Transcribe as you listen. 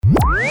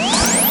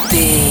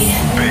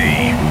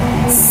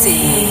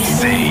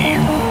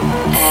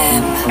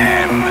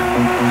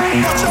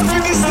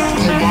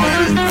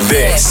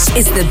This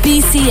is the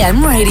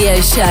BCM Radio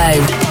Show.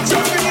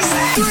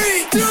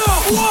 3, 2,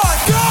 1,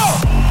 go!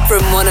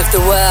 From one of the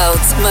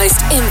world's most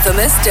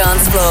infamous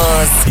dance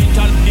floors.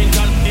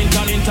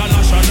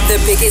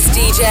 The biggest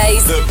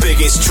DJs. The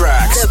biggest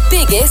tracks. The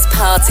biggest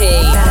party.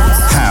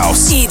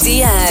 House.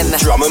 EDM.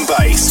 Drum and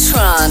bass.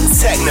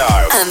 Trance. Techno.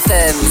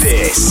 Anthems.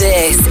 This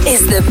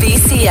is the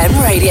BCM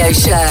Radio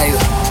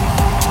Show.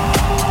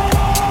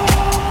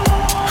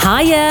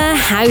 Hiya,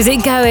 how's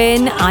it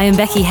going? I am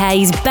Becky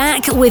Hayes,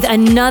 back with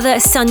another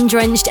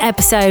sun-drenched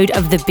episode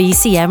of the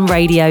BCM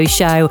Radio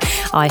Show.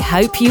 I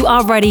hope you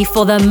are ready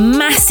for the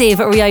massive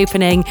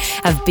reopening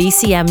of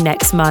BCM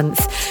next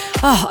month.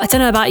 Oh, I don't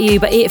know about you,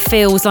 but it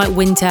feels like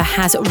winter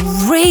has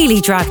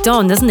really dragged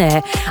on, doesn't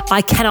it?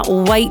 I cannot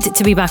wait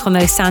to be back on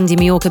those sandy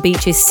Mallorca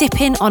beaches,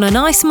 sipping on a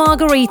nice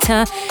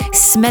margarita,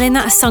 smelling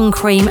that sun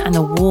cream and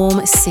the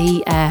warm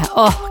sea air.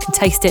 Oh, I can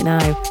taste it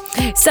now.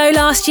 So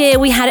last year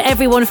we had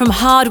everyone from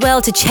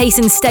Hardwell to Chase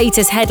and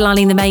Status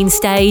headlining the main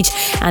stage,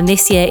 and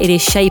this year it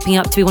is shaping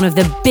up to be one of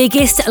the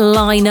biggest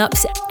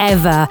lineups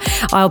ever.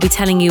 I'll be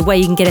telling you where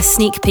you can get a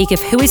sneak peek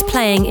of who is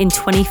playing in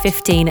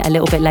 2015 a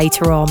little bit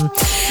later on.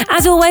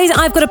 As always,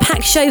 I've got a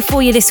packed show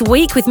for you this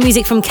week with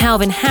music from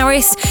Calvin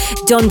Harris,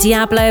 Don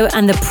Diablo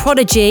and The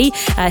Prodigy.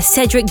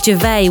 Cedric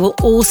Gervais will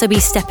also be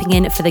stepping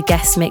in for the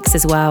guest mix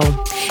as well.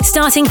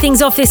 Starting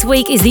things off this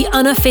week is the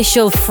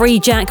unofficial Free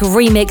Jack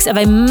remix of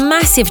a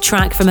massive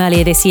track from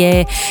earlier this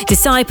year,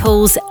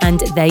 Disciples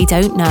and They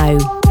Don't Know.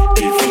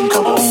 They think I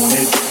want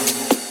it,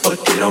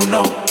 but they don't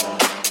know.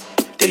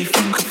 They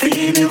think I'm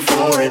feeling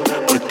for it,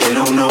 but they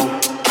don't know.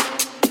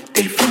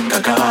 They think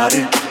I got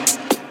it,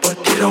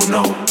 but they don't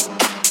know.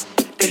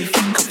 They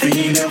think I'm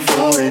feeling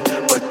for it,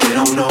 but they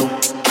don't know.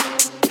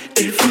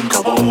 They think I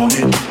want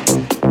it,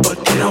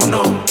 but they don't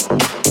know.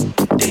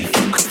 They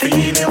think I'm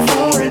feeling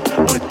for it,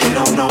 but they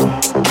don't know.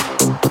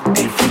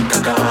 They think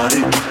I got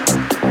it,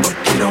 but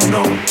they don't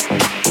know.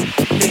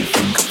 They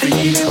think I'm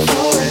feeling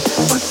for it,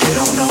 but they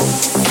don't know.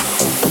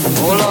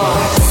 Hold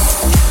on.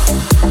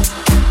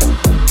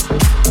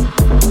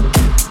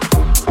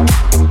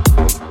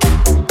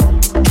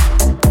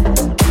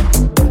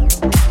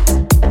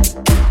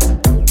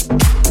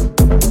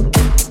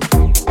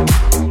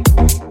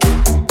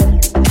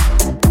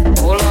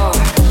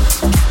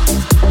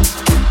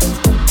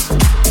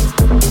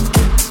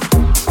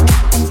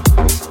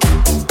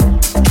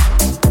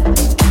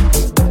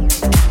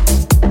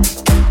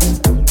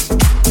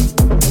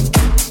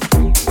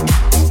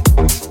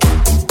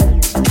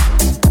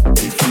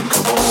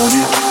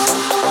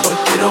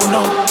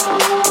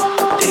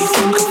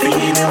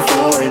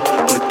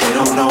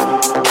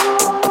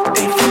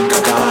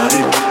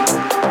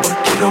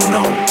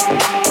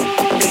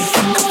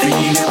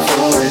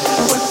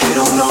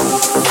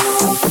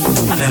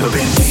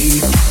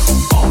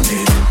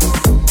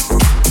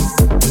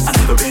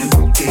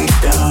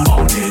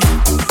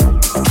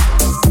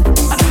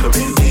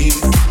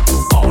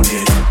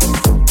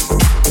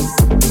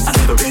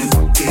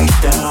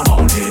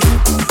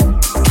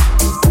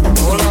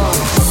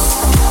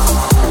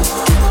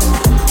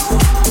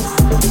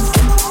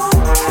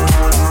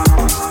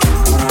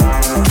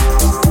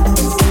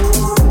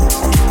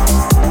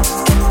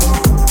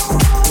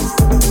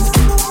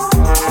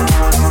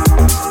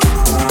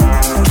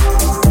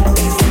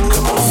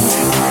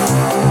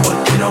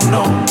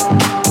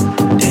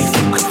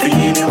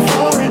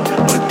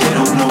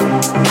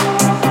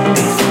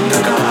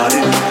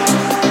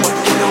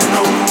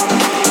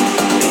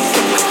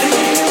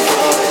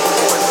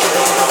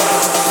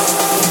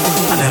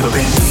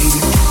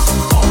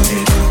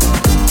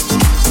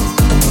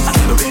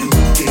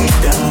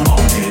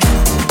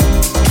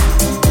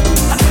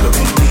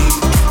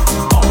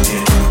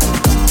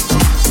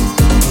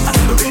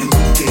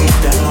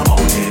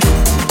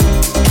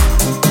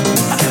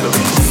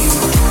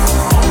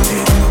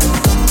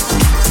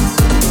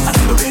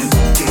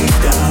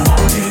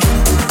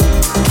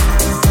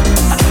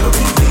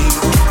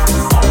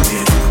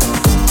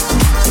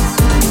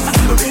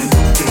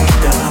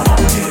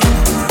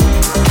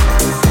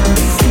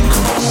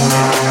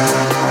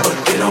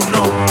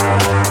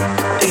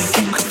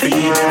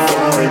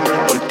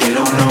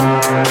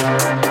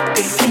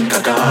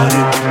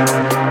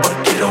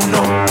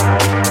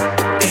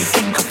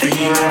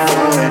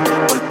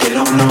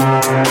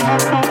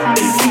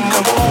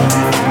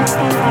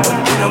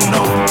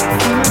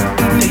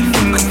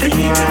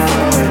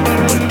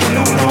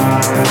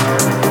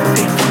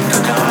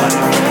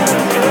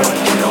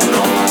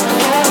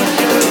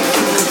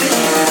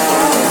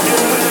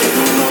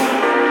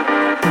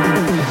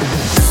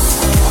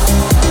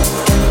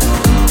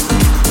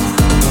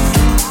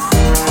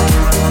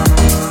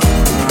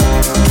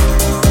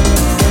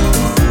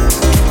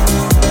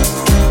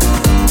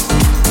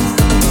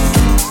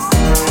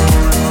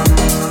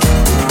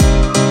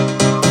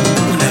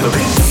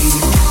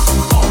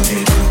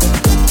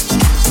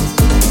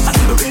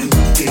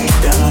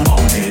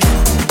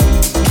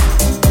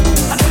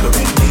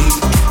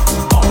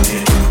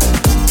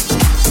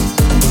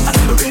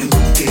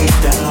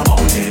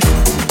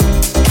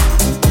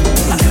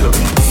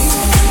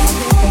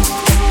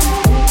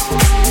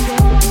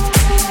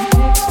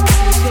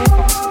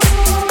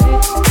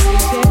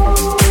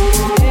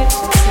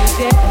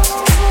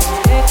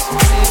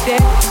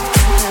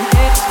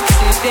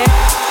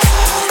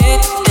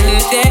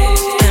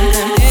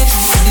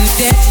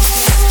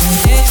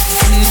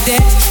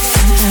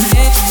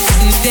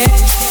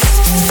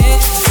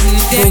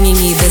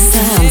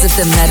 of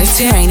the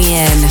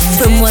Mediterranean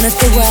from one of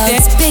the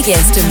world's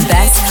biggest and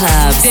best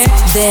clubs.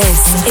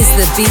 This is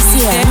the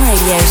BCM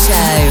Radio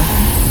Show.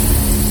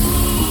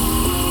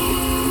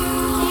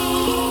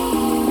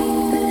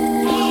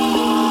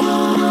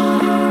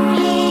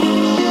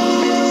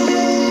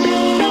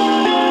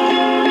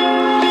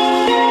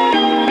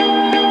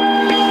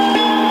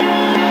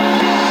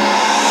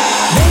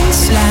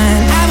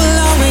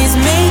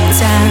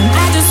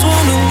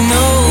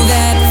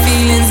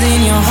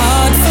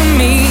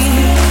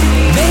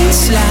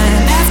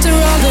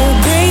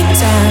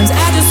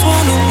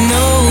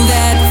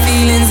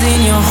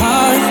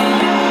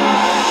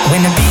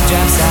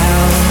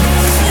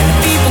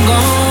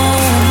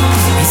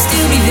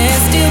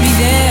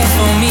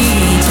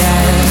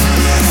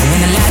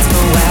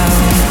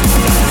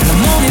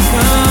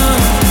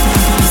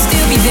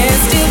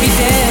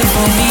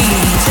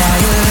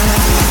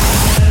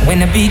 When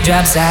the beat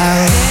drops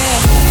out.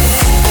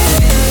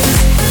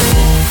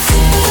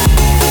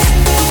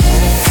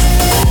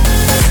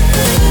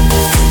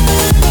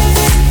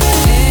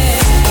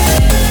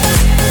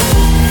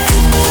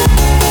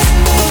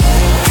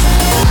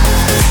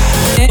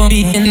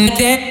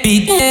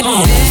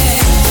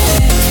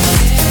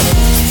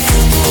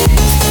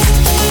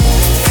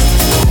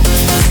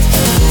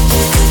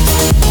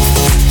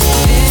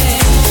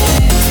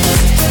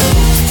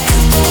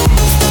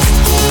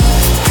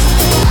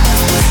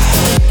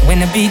 When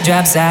the beat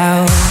drops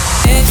out.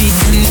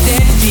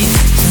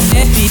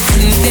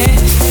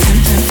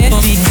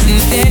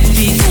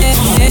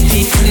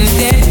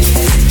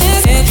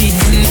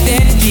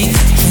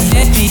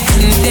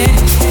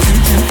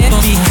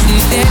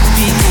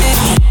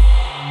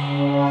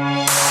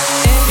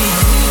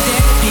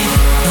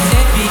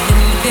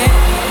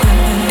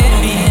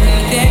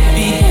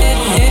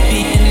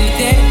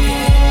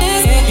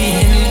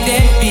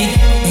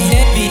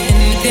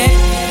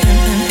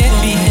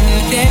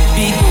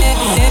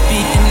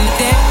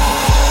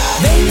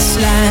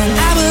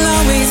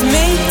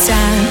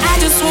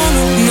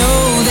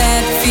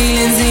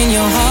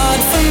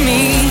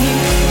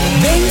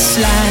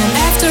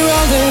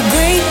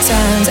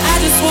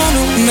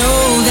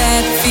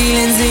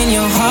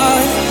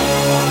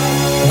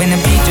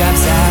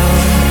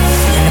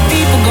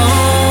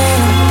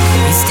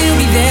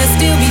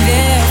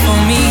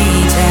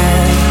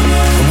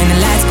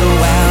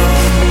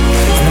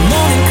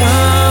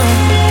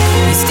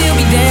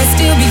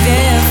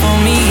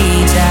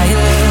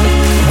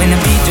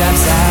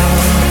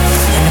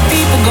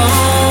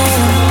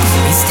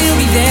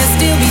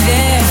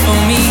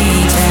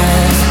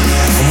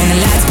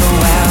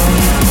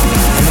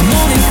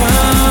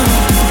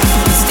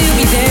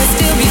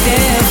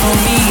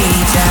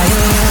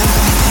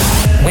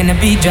 When the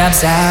beat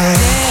drops out.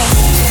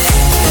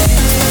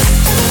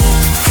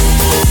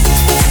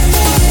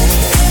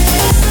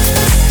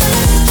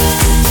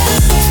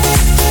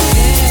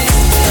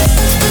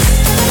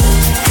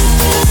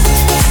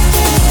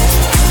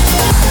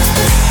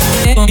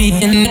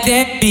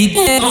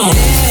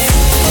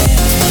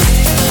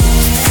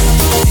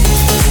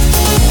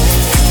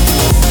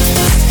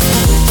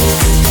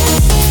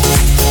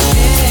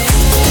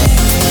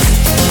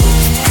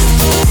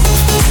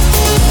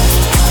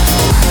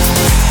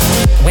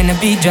 When the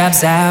beat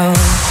drops out.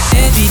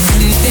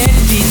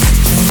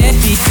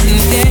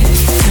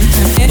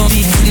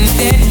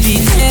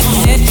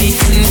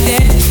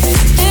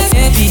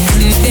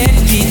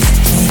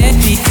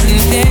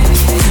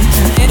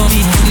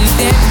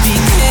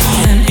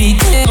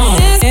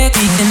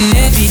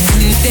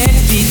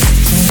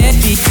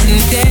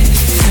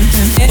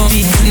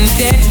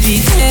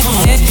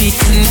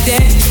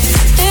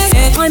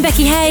 I'm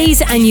Becky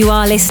Hayes and you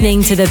are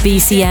listening to the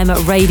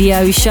BCM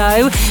Radio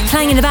Show.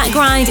 Playing in the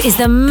background is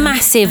the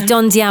massive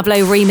Don Diablo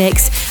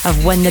remix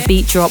of When the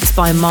Beat Drops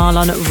by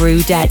Marlon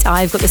Rudet.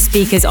 I've got the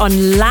speakers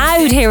on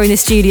loud here in the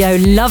studio,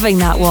 loving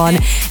that one.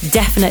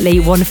 Definitely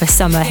one for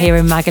summer here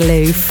in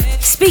Magaluf.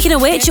 Speaking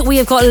of which, we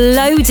have got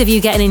loads of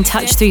you getting in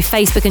touch through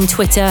Facebook and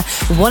Twitter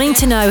wanting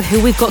to know who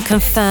we've got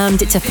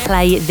confirmed to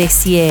play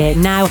this year.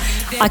 Now,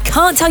 I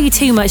can't tell you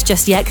too much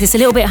just yet because it's a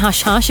little bit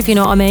hush-hush, if you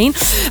know what I mean.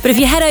 But if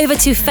you head over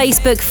to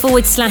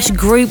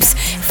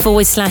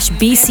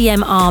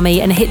Facebook.com/groups/BCM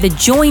Army and hit the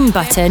join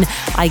button,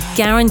 I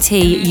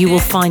guarantee you will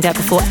find out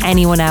before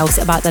anyone else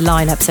about the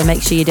lineup, so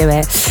make sure you do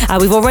it.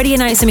 We've already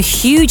announced some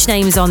huge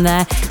names on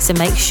there, so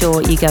make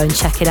sure you go and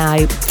check it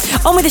out.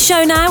 On with the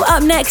show now.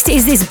 Up next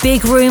is this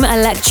big room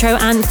electro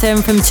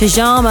anthem from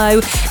Tajamo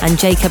and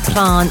Jacob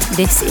Plant.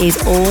 This is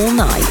All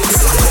Night.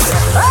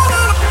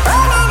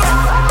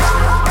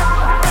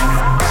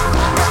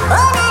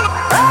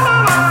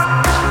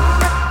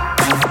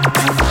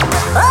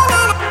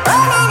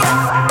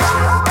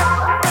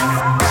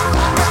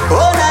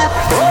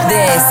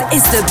 This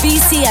is the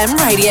BCM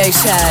Radio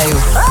Show.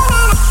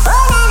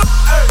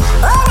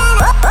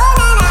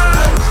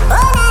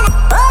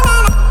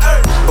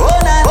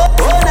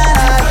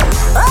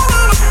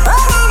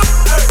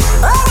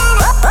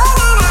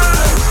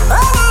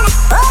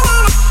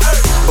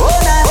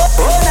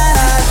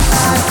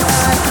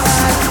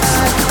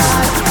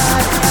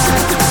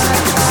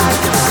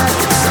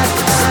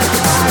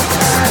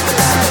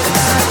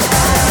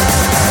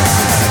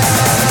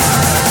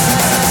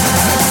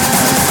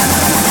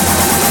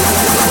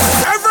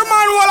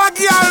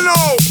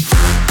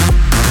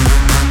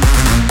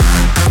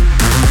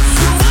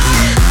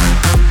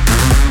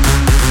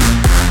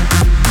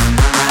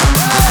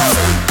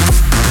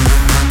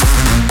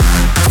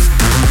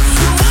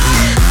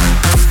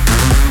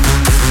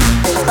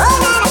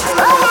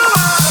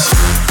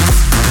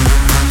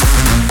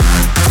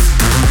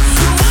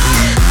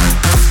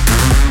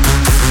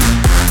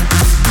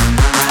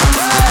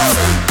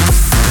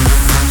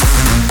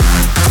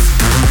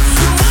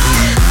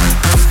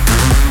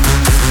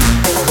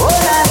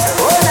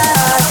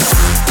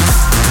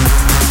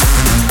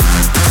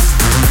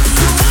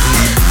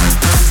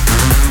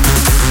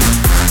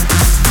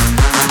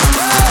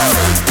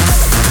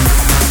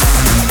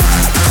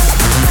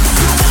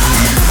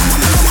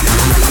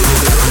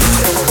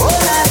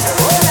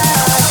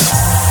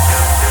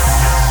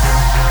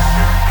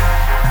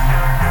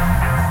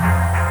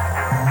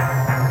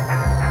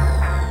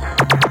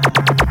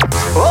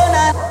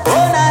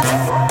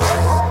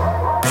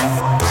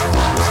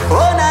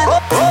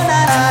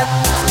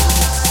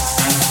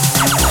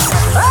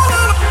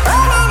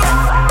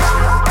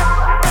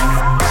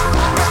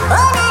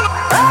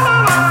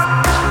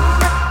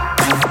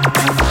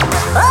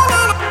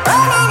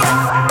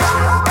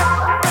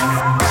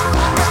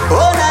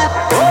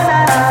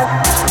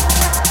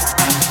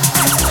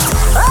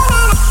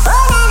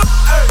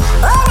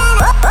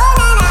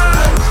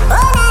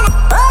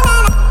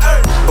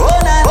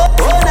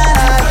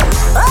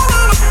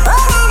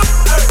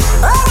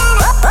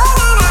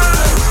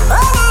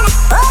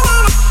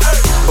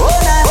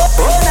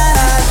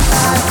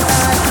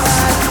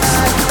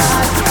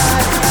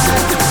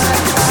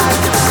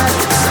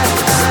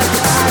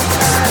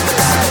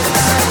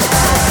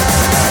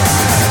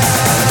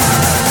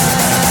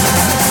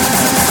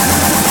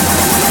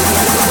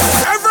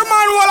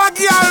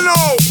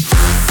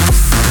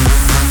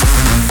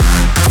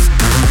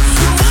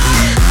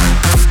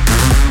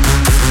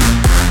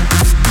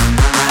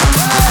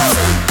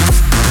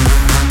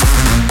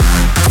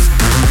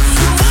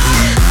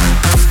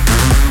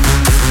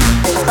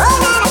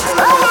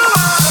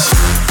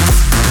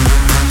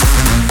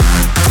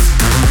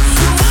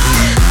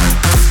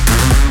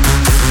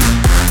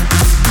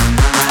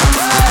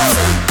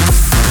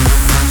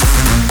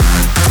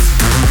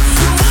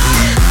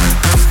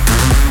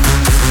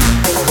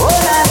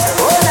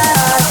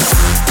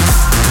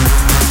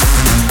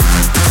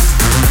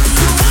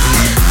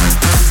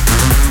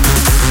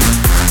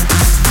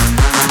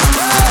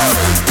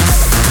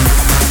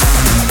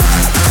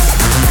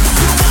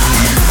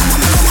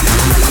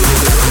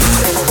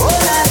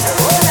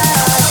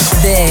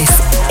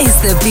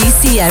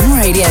 BCM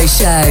Radio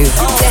Show.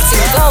 Get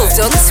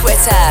involved on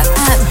Twitter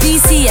at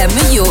BCM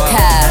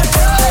Mallorca.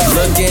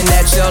 Looking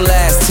at your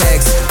last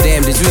text.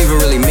 Damn, did you even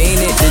really mean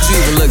it? Did you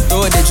even look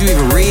through it? Did you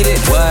even read it?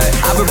 What?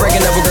 I've been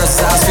breaking up with girls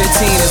since I was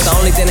 15. It's the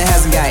only thing that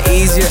hasn't got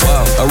easier.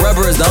 A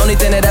rubber is the only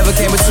thing that ever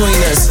came between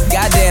us.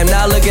 Goddamn,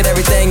 now look at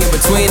everything in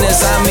between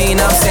us. I mean,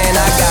 I'm saying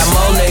I got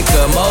more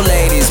liquor, more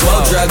ladies,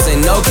 more drugs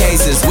and no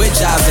cases, with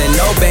jobs and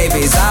no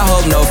babies. I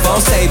hope no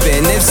phone's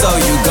taping. If so,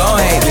 you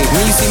gon' hate me.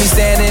 When you see me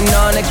standing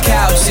on the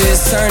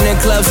couches, turning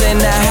clubs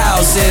into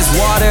houses,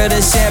 water to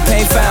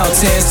champagne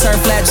fountains, turn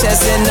flat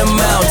chests into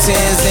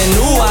mountains. And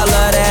ooh, I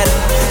love that,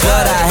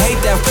 but I hate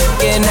that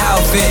fucking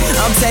outfit.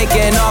 I'm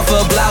taking off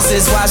her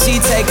blouses while she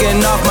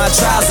taking off my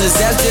trousers.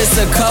 That's just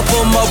a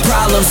couple more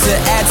problems to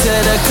add to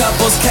the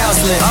couple's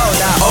counseling. Oh,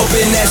 now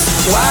open that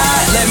shit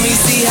wide, let me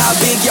see how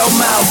big your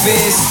mouth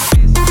is.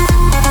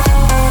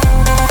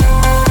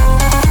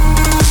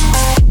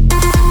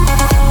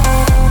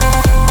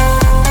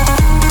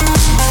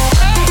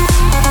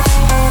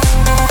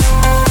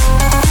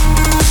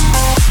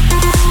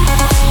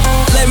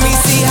 Let me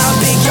see how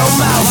big your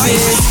mouth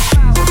is.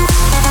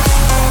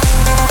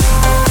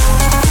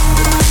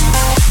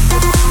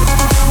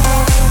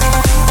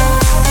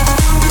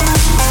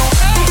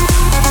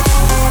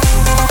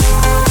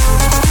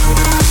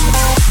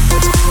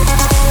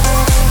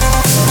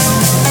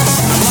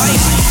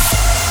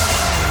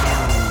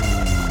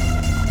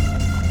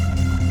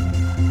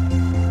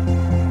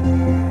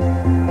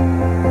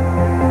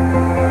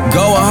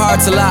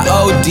 Till I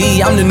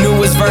OD, I'm the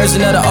newest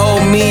version of the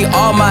old me.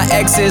 All my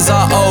exes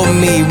are old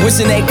me,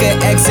 wishing they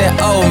could exit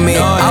old me.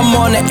 I'm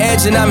on the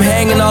edge and I'm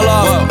hanging all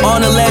off.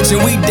 On the ledge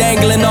and we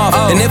dangling off.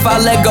 And if I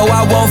let go,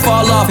 I won't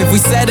fall off. If we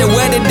set it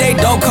where today,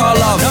 don't call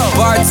off.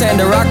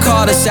 Bartender, I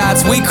call the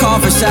shots. We call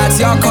for shots,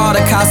 y'all call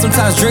the cops.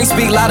 Sometimes drinks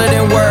speak louder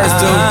than words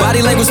do.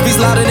 Body language speaks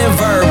louder than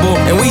verbal.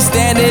 And we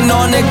standing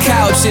on the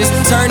couches,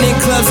 turning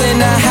clubs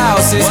into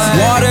houses.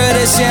 Water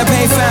to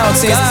champagne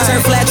fountains,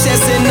 turn flat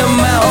chests into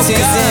mountains.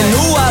 And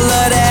ooh, I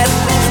love that,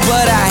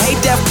 but I hate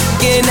that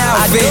fucking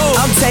outfit.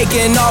 I'm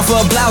taking off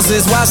her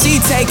blouses while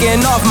she taking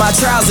off my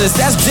trousers.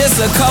 That's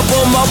just a couple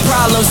more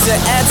problems to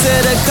add to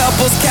the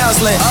couple's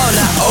counseling. Oh,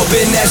 now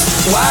open that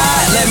shit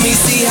wide, let me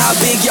see how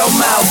big your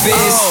mouth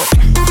is.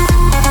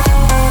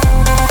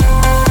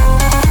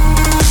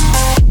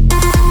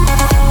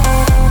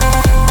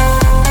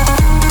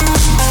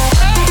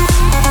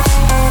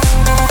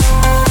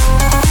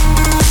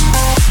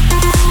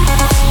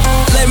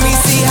 Let me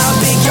see how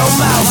big your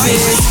mouth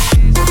is.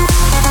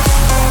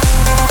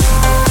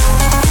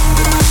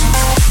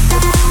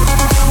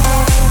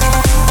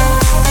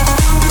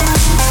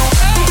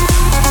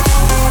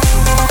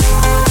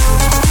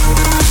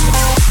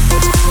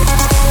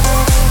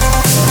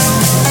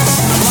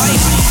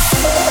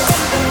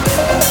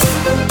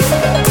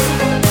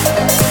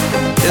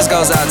 This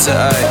goes out to,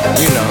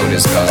 you know who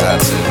this goes out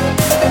to.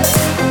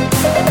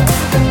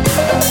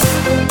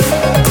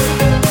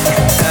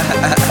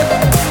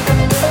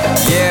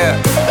 Yeah.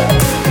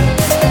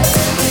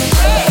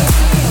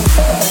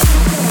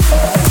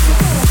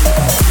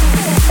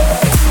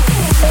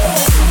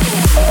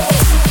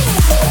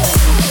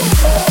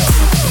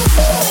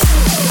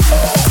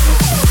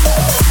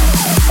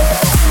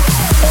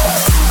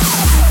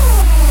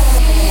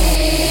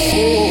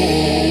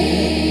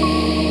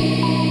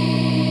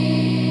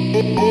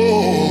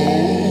 Oh.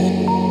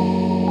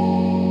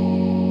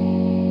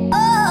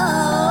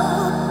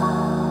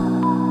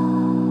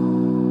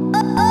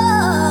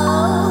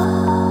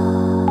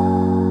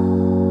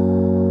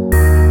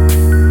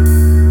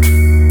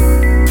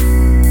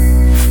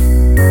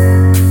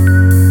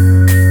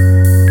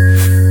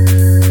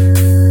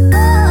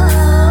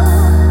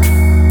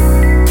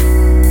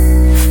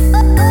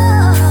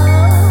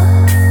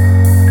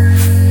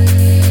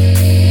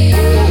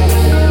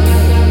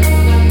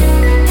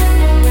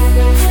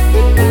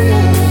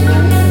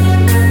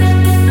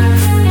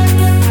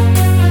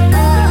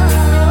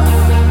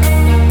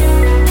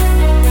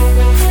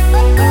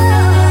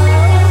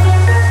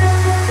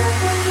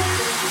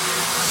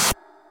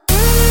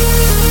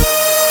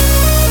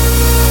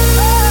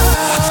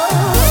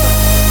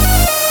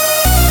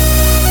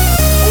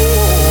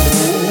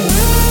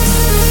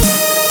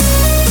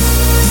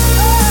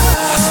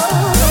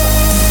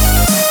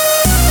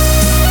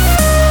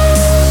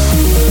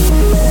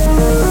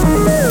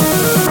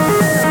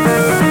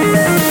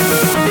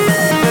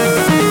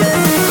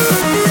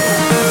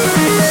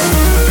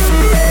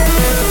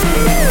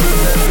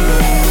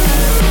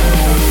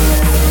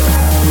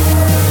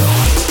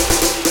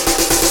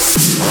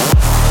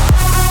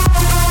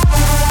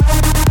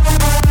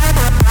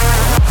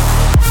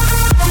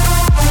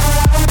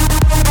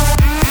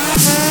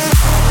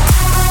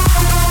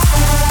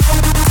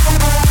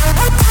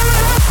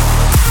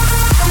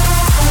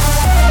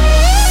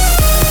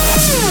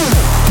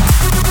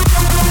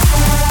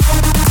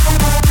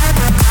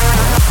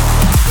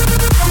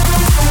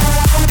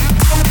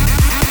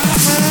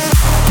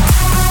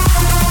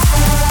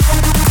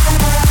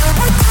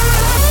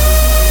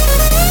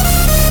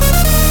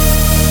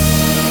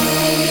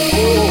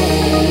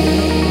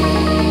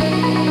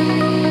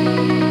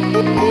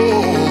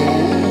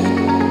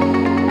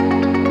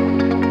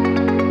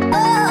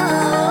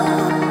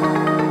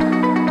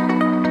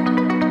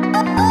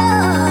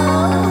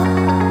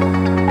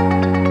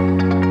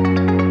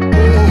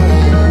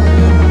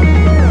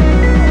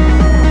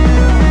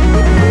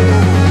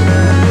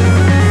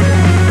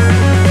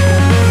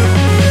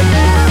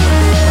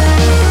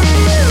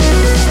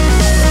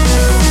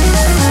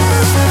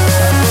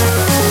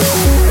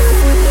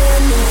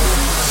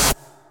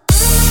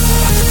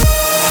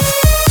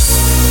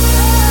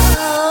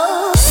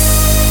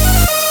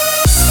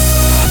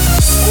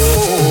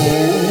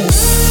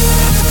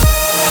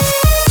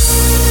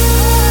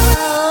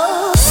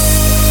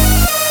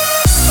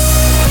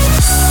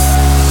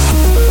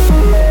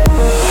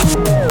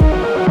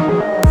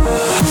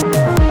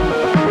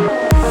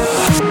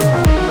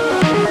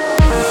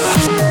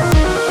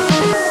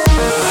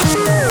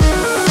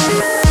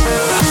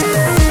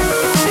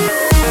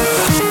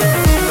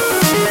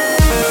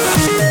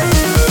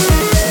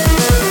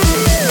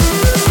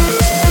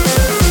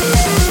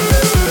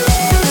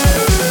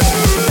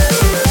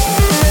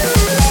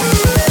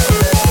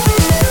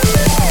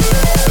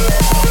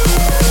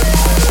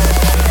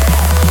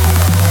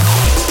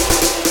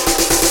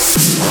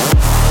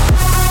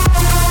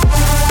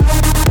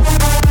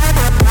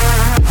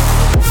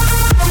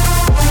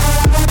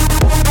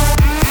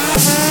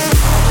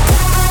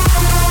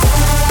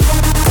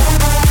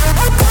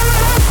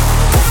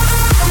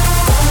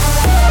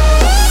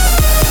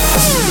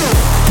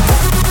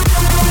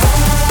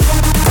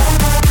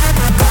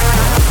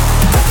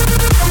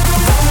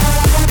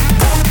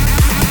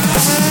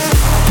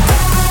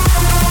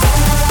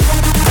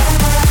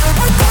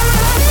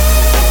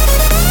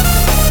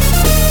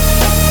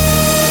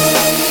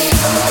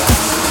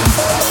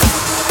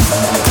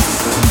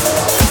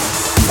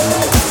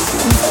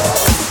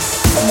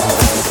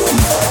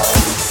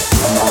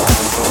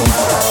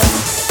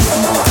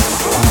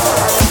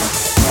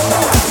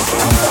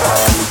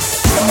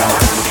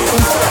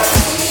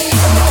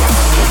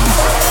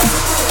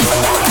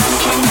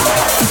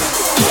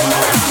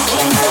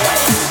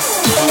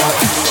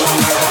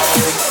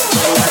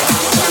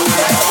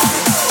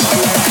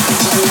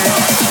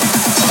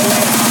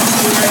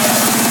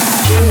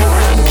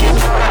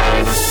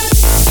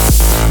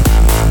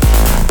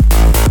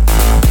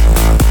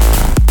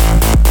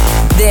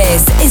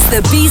 This is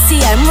the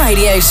BCM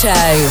Radio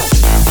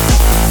Show.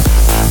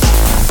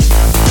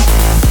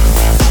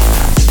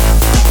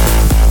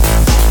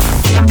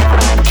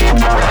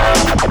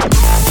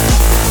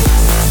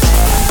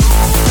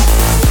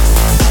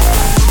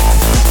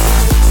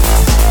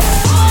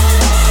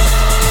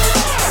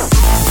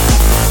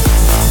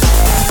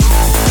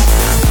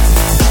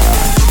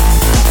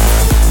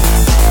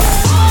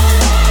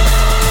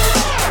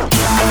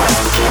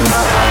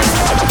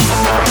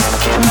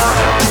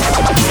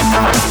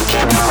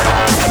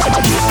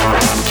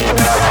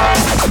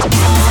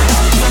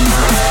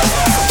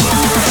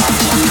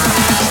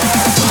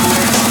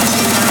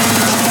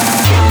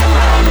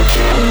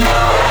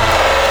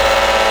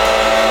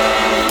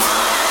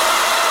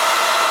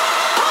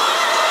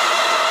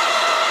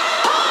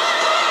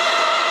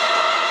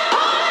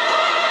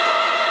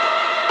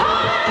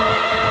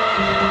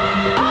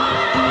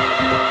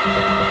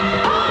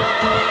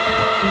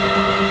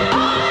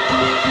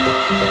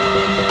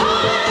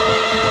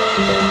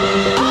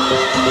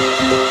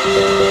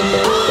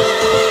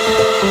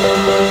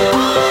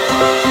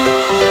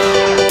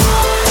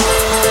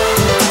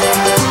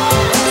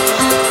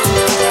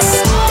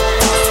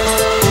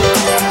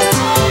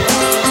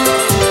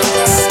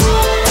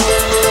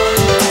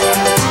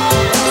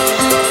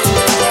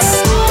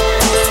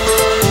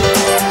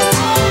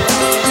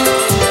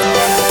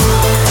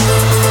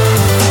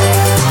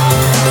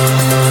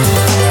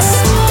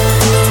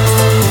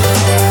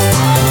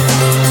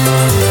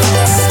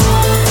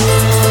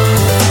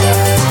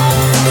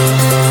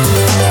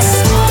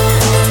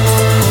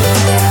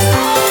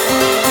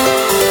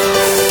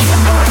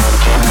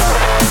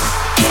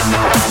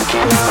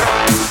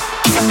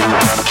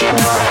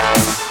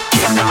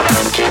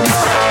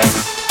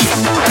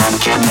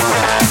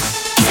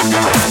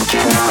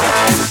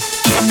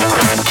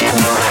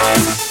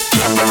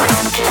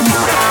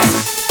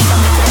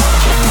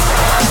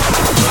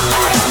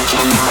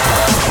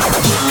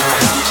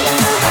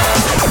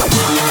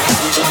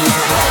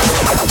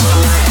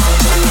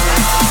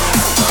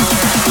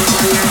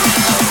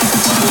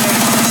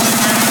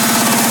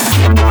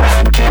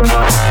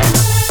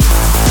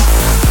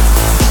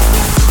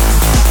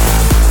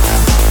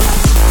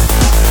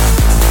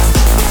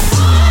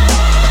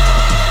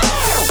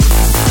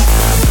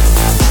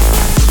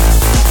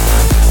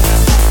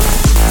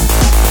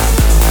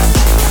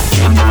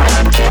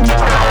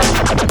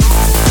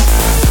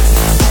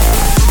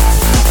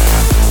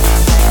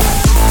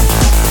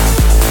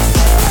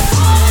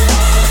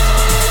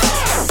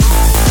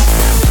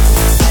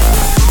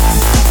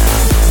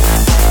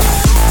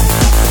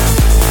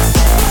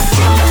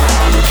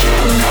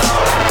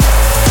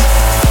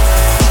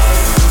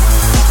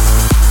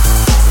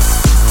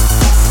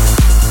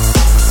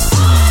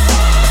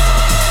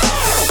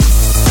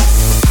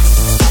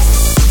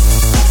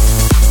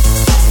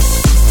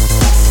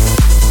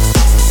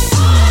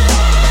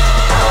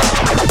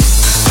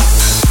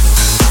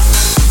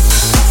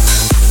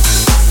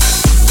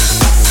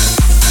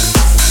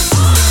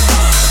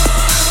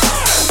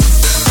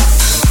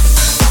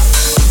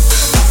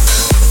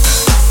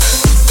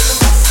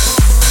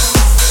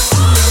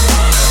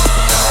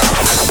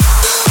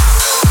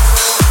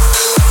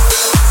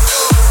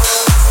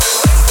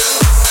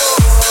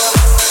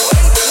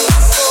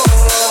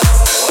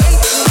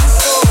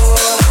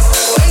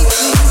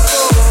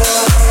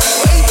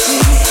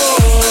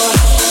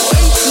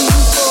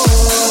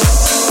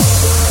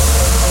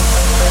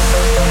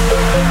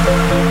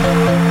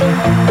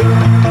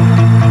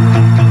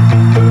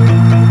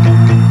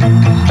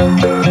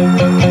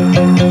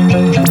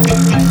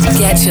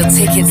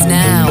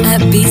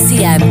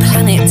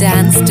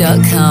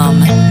 bcmplanetdance.com.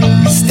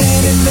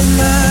 Standing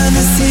behind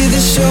to see the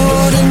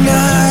show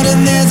tonight,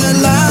 and there's a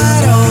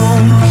light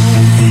on,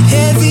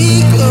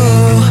 heavy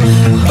glow.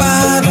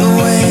 By the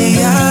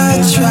way,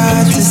 I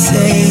tried to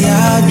say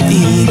I'd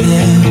be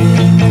there,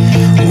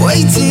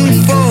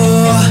 waiting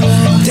for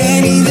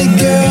Danny. The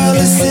girl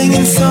is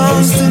singing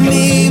songs to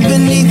me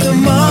beneath the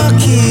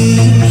marquee.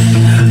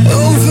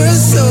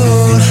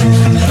 Oversold.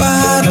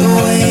 By the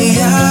way,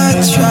 I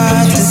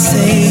tried to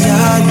say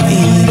I'd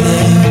be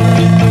there,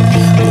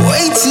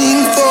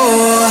 waiting for,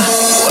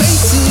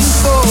 waiting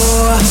for,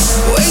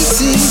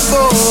 waiting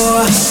for,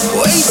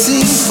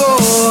 waiting for,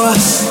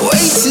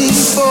 waiting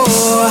for,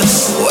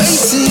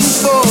 waiting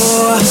for,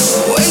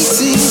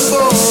 waiting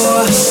for,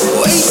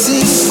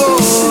 waiting for,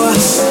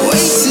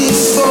 waiting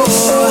for,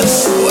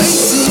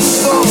 waiting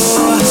for,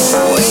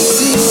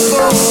 waiting.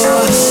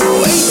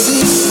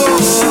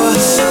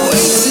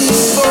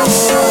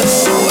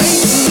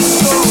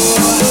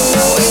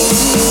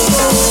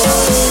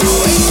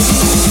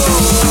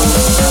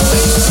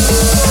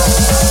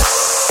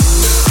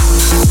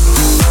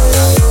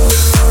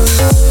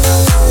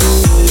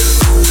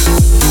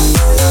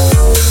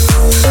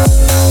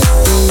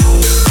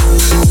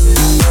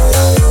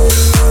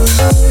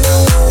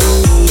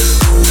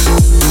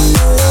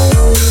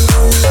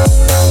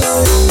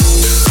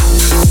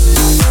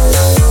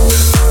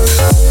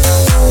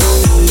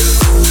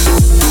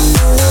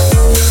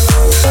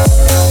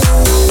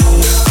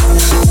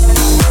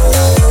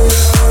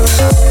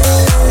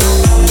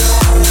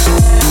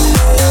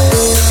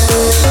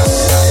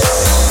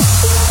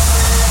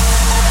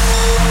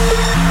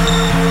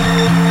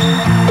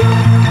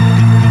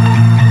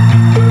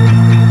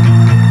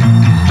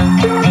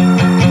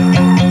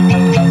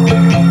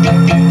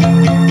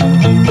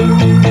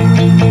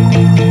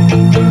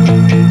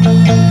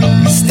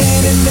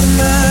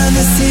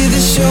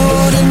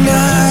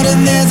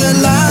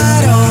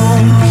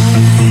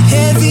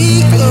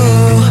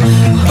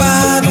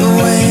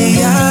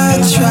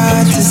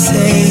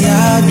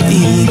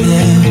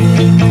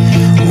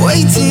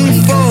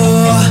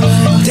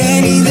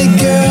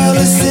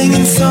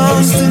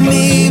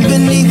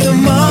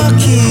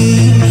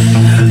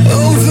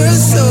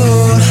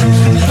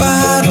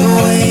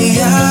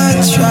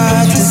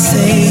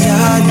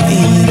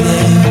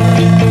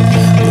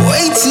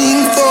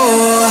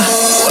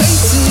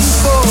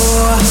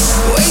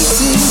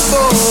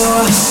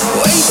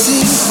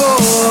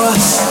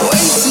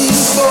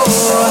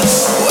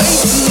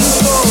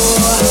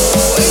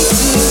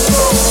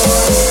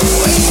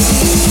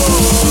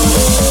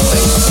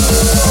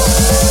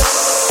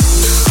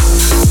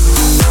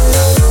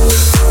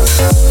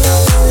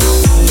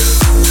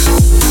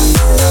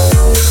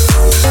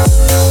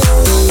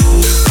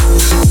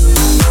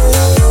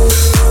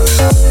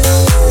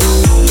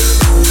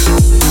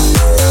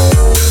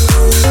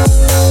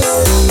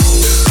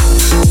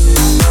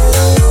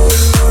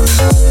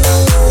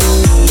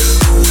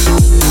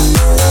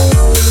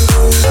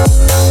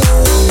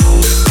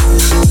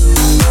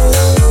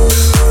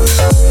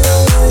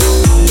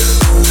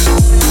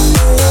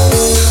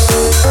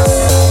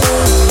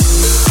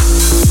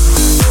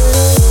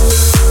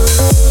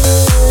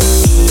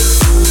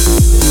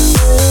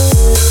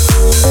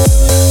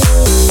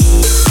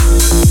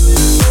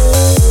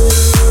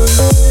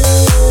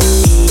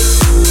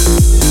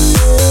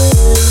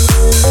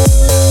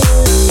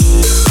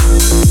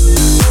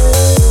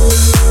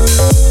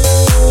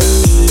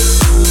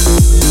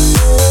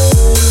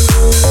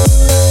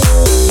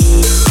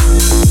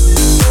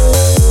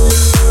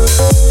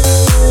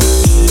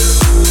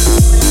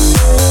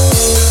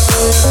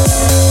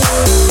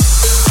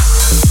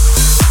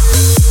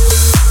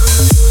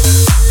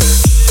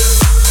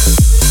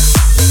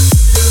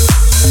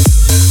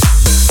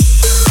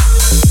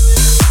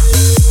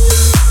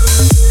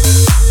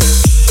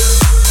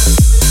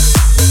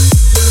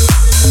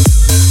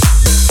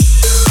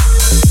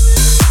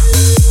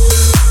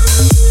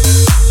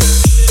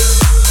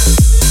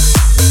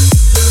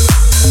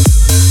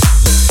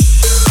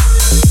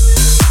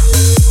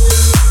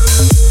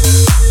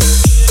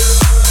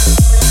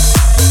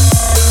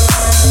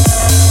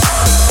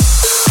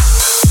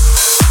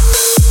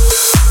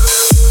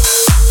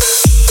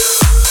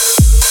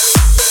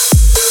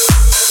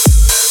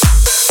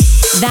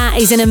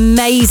 is an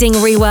amazing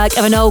rework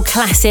of an old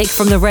classic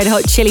from the Red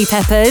Hot Chili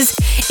Peppers.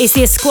 It's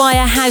the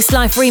Esquire House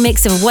Life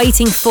remix of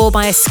Waiting For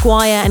by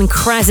Esquire and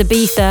Kraz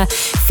Ibiza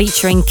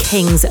featuring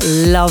Kings.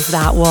 Love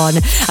that one.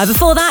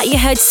 Before that, you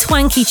heard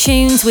Swanky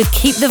Tunes with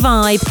Keep the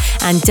Vibe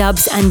and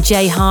Dubs and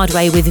Jay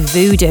Hardway with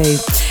Voodoo.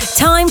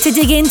 Time to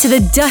dig into the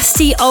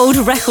dusty old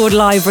record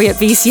library at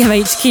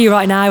BCM HQ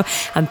right now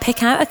and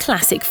pick out a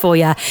classic for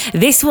you.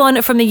 This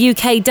one from the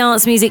UK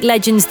dance music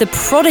legends The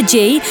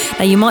Prodigy.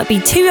 Now, you might be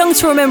too young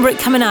to remember it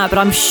coming out, but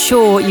I'm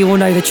sure you will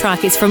know the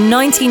track. It's from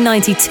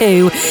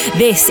 1992.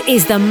 This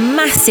is the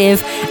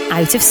massive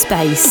Out of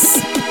Space.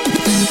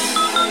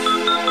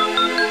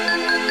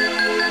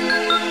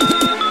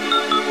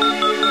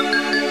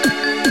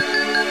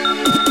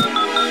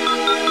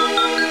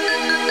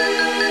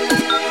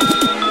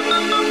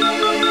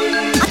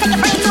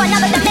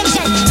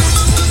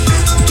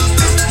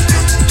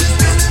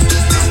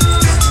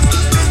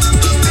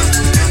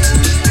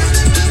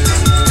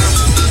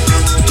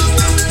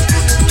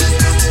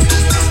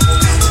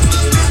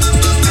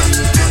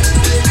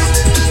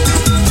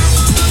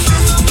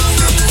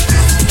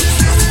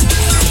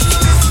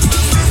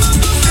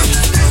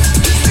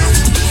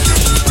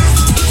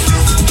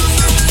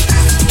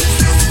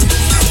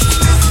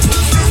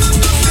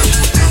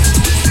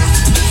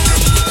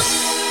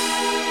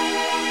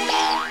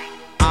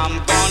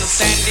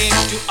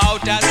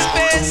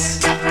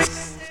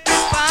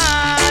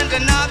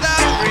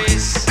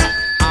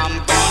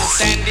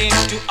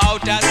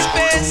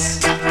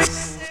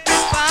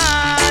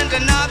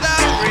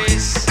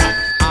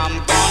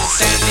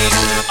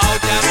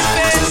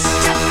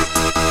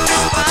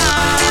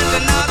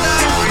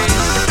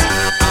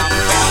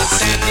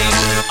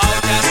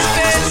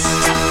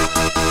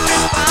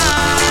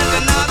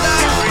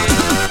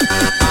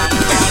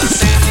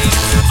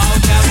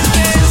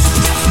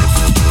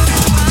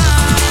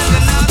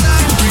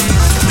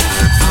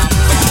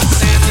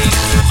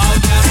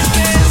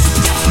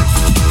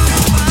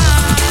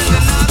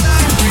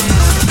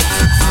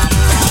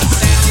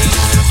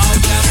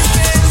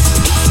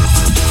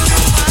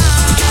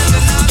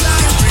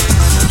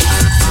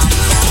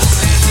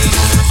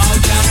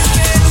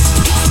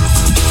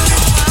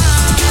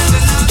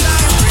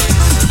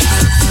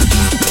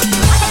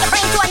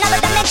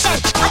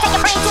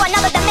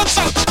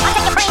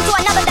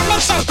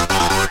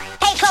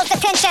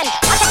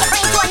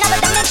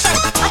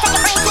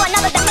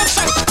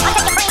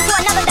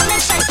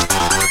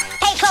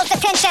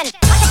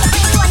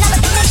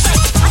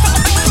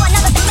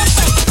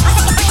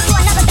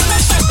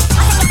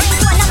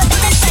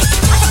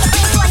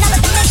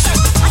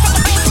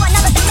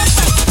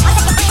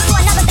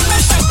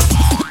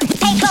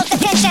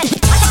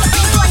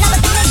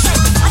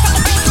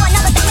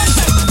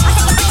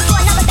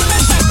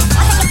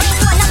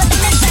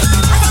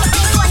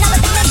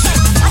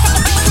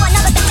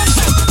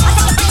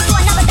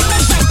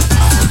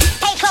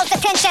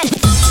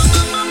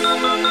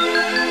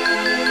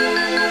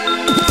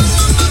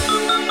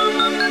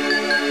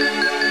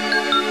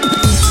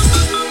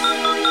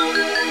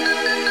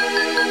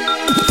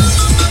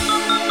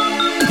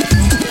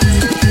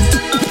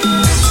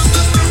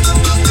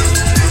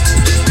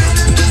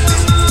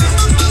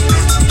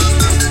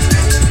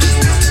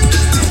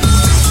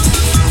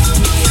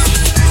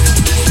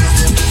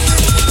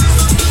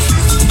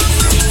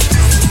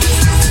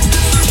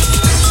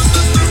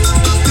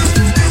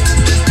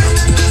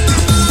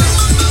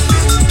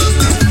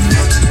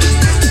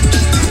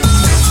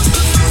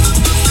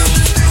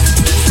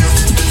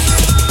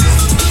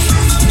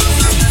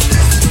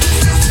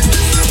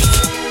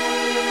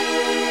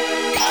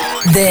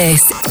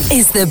 This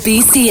is the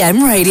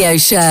BCM Radio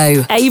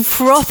Show. A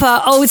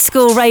proper old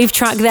school rave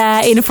track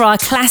there in for our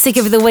classic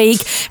of the week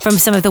from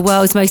some of the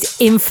world's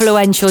most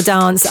influential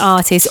dance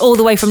artists, all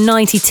the way from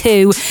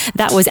 92.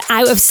 That was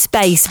Out of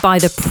Space by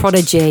The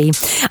Prodigy.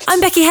 I'm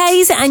Becky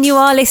Hayes and you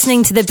are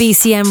listening to the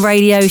BCM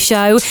Radio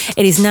Show.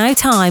 It is now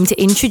time to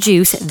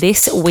introduce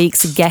this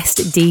week's guest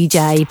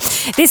DJ.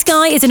 This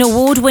guy is an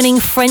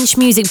award-winning French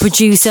music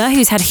producer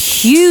who's had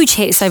huge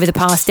hits over the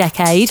past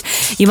decade.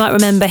 You might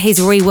remember his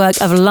rework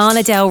of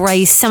Lana Del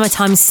Rey's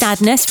Summertime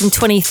Sadness from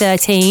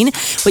 2013,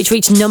 which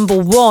reached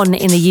 #1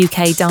 in the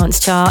UK dance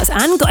charts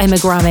and got him a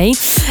Grammy,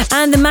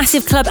 and the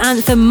massive club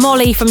anthem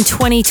Molly from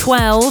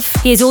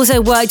 2012. He has also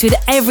worked with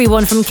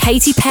everyone from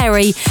Katy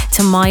Perry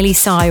to Miley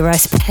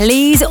Cyrus.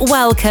 Please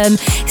welcome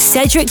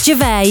Cedric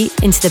Gervais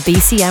into the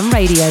BCM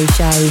Radio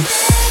Show.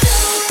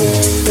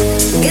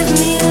 Give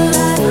me a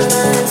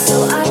lifeline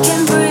so I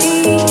can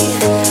breathe.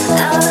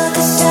 Out of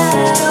the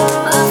shadow,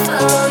 I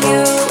found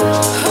you.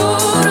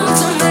 Hold on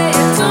to me,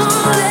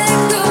 don't let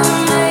go of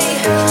me.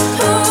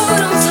 Hold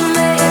on to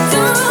me,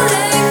 don't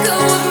let go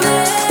of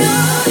me.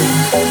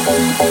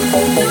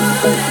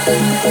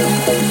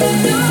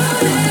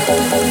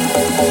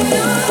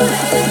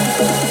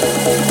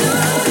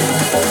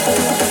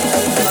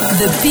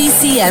 The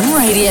BCM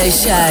Radio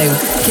Show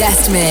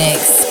guest mix.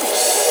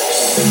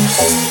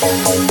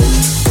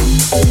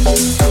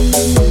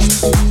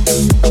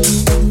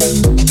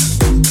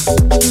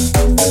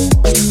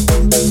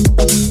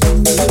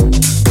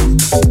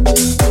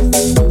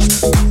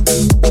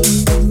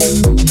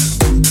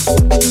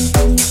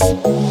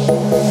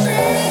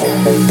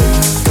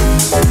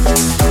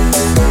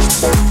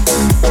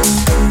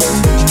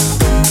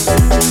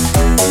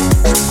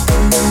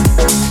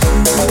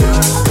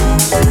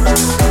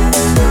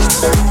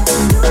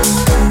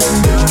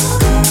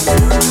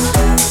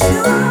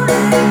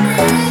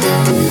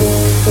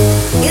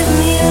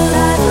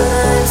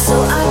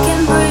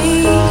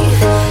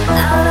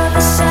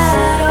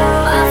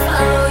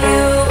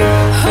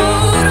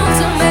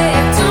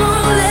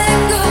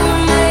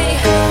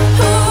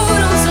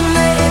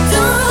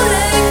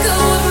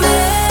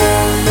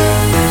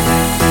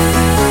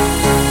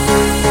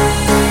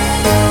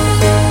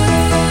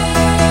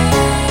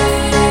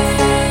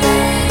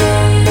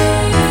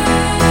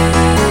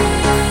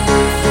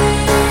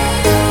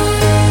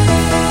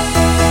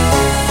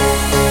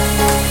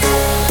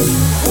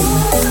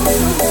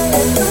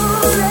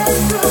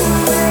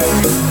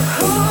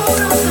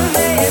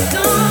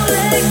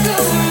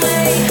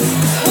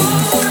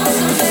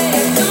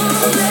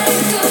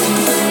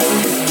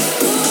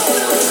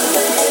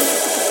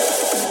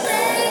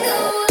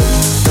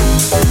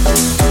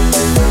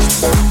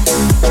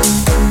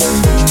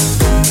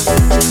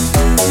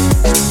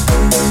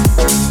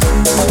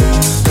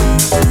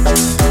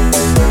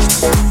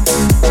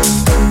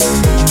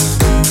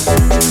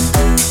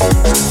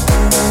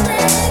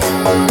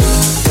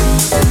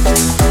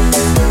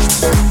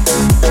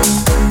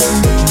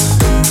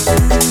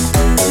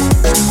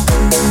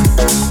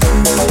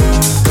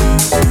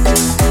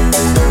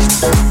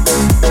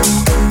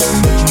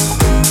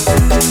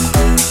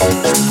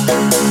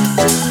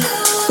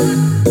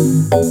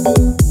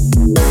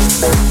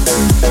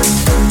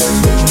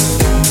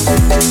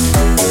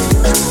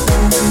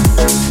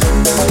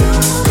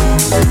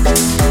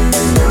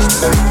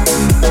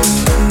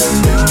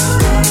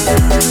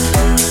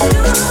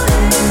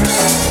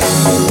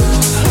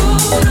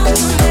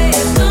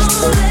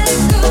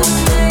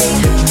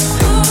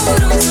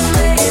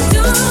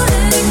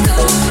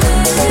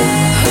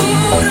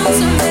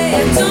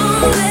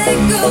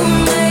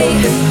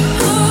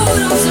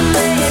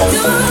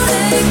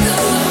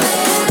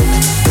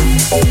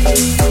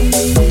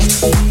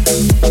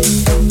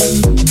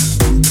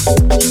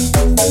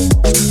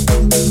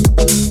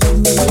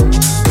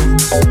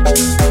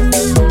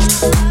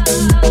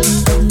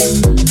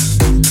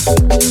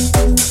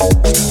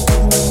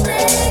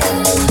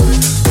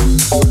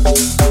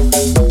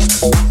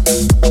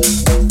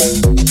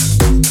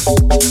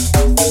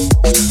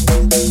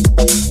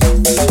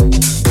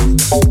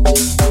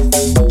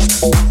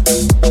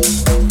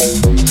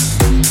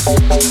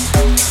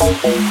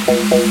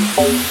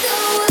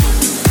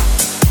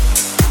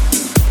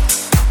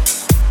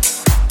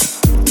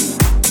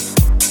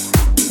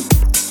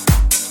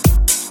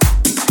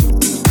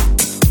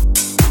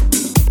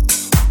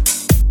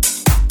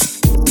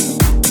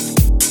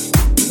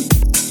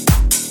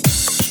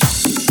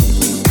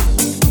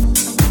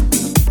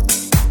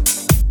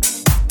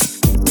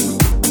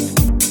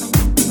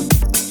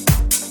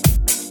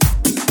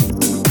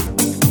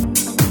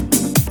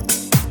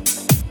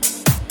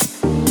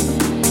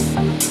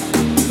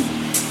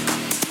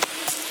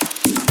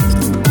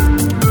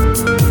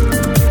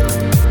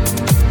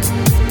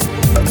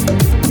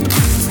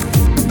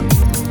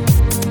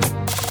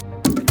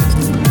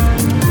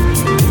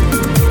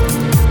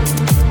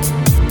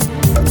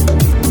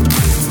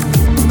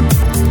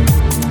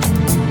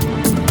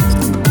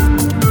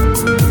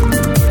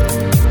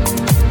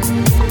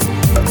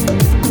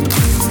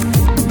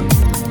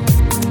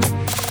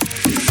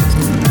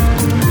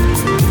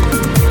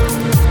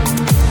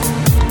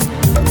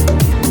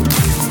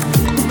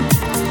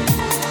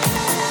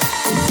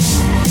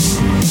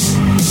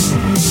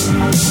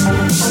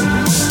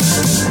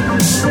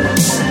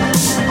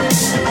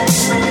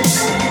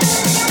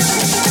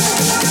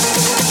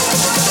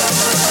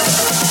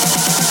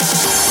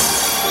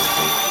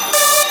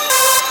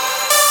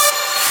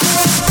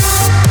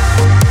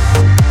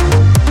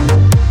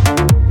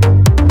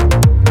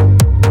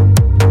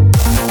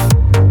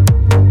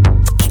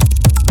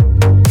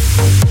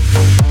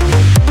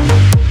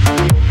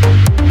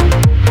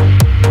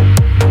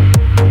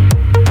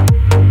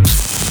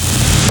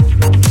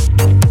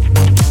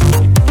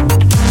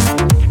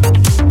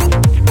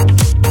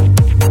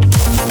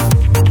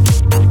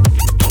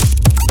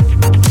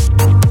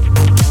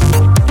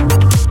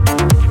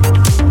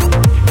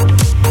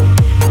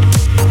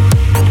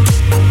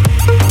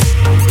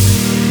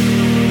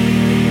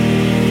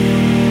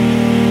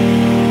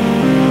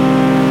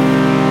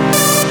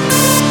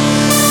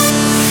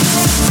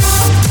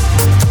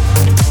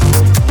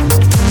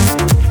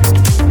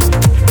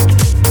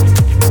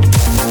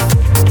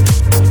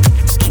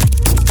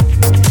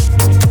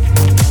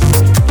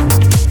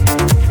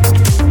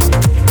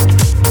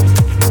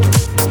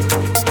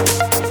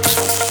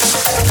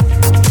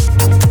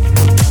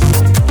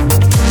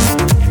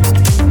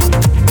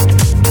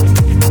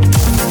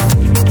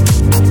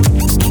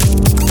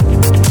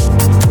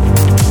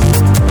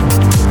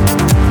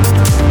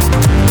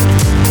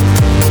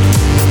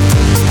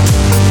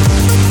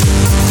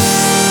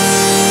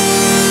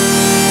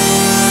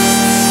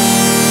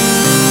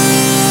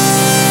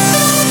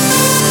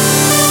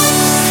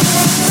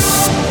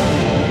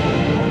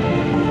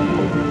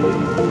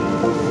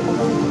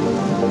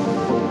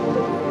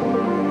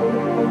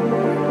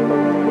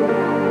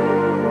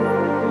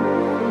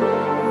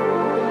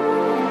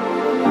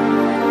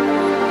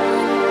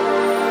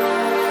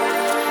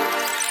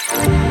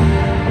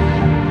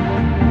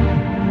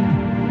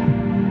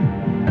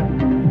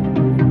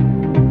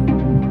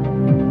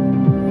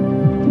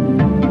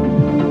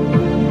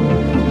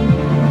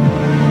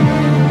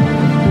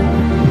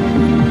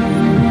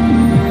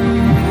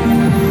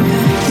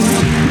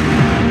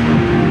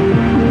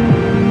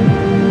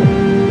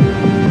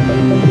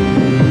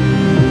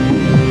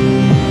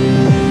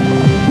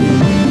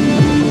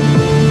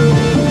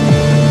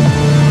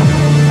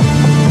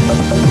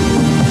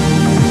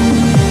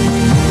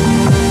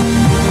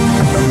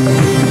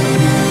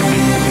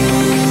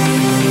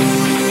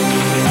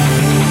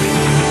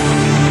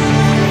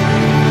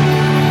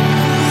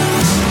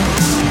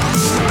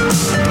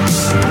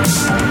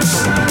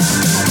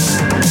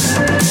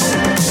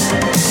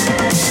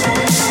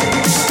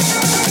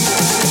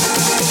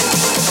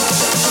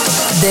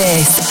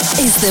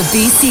 The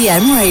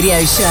BCM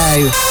Radio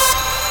Show.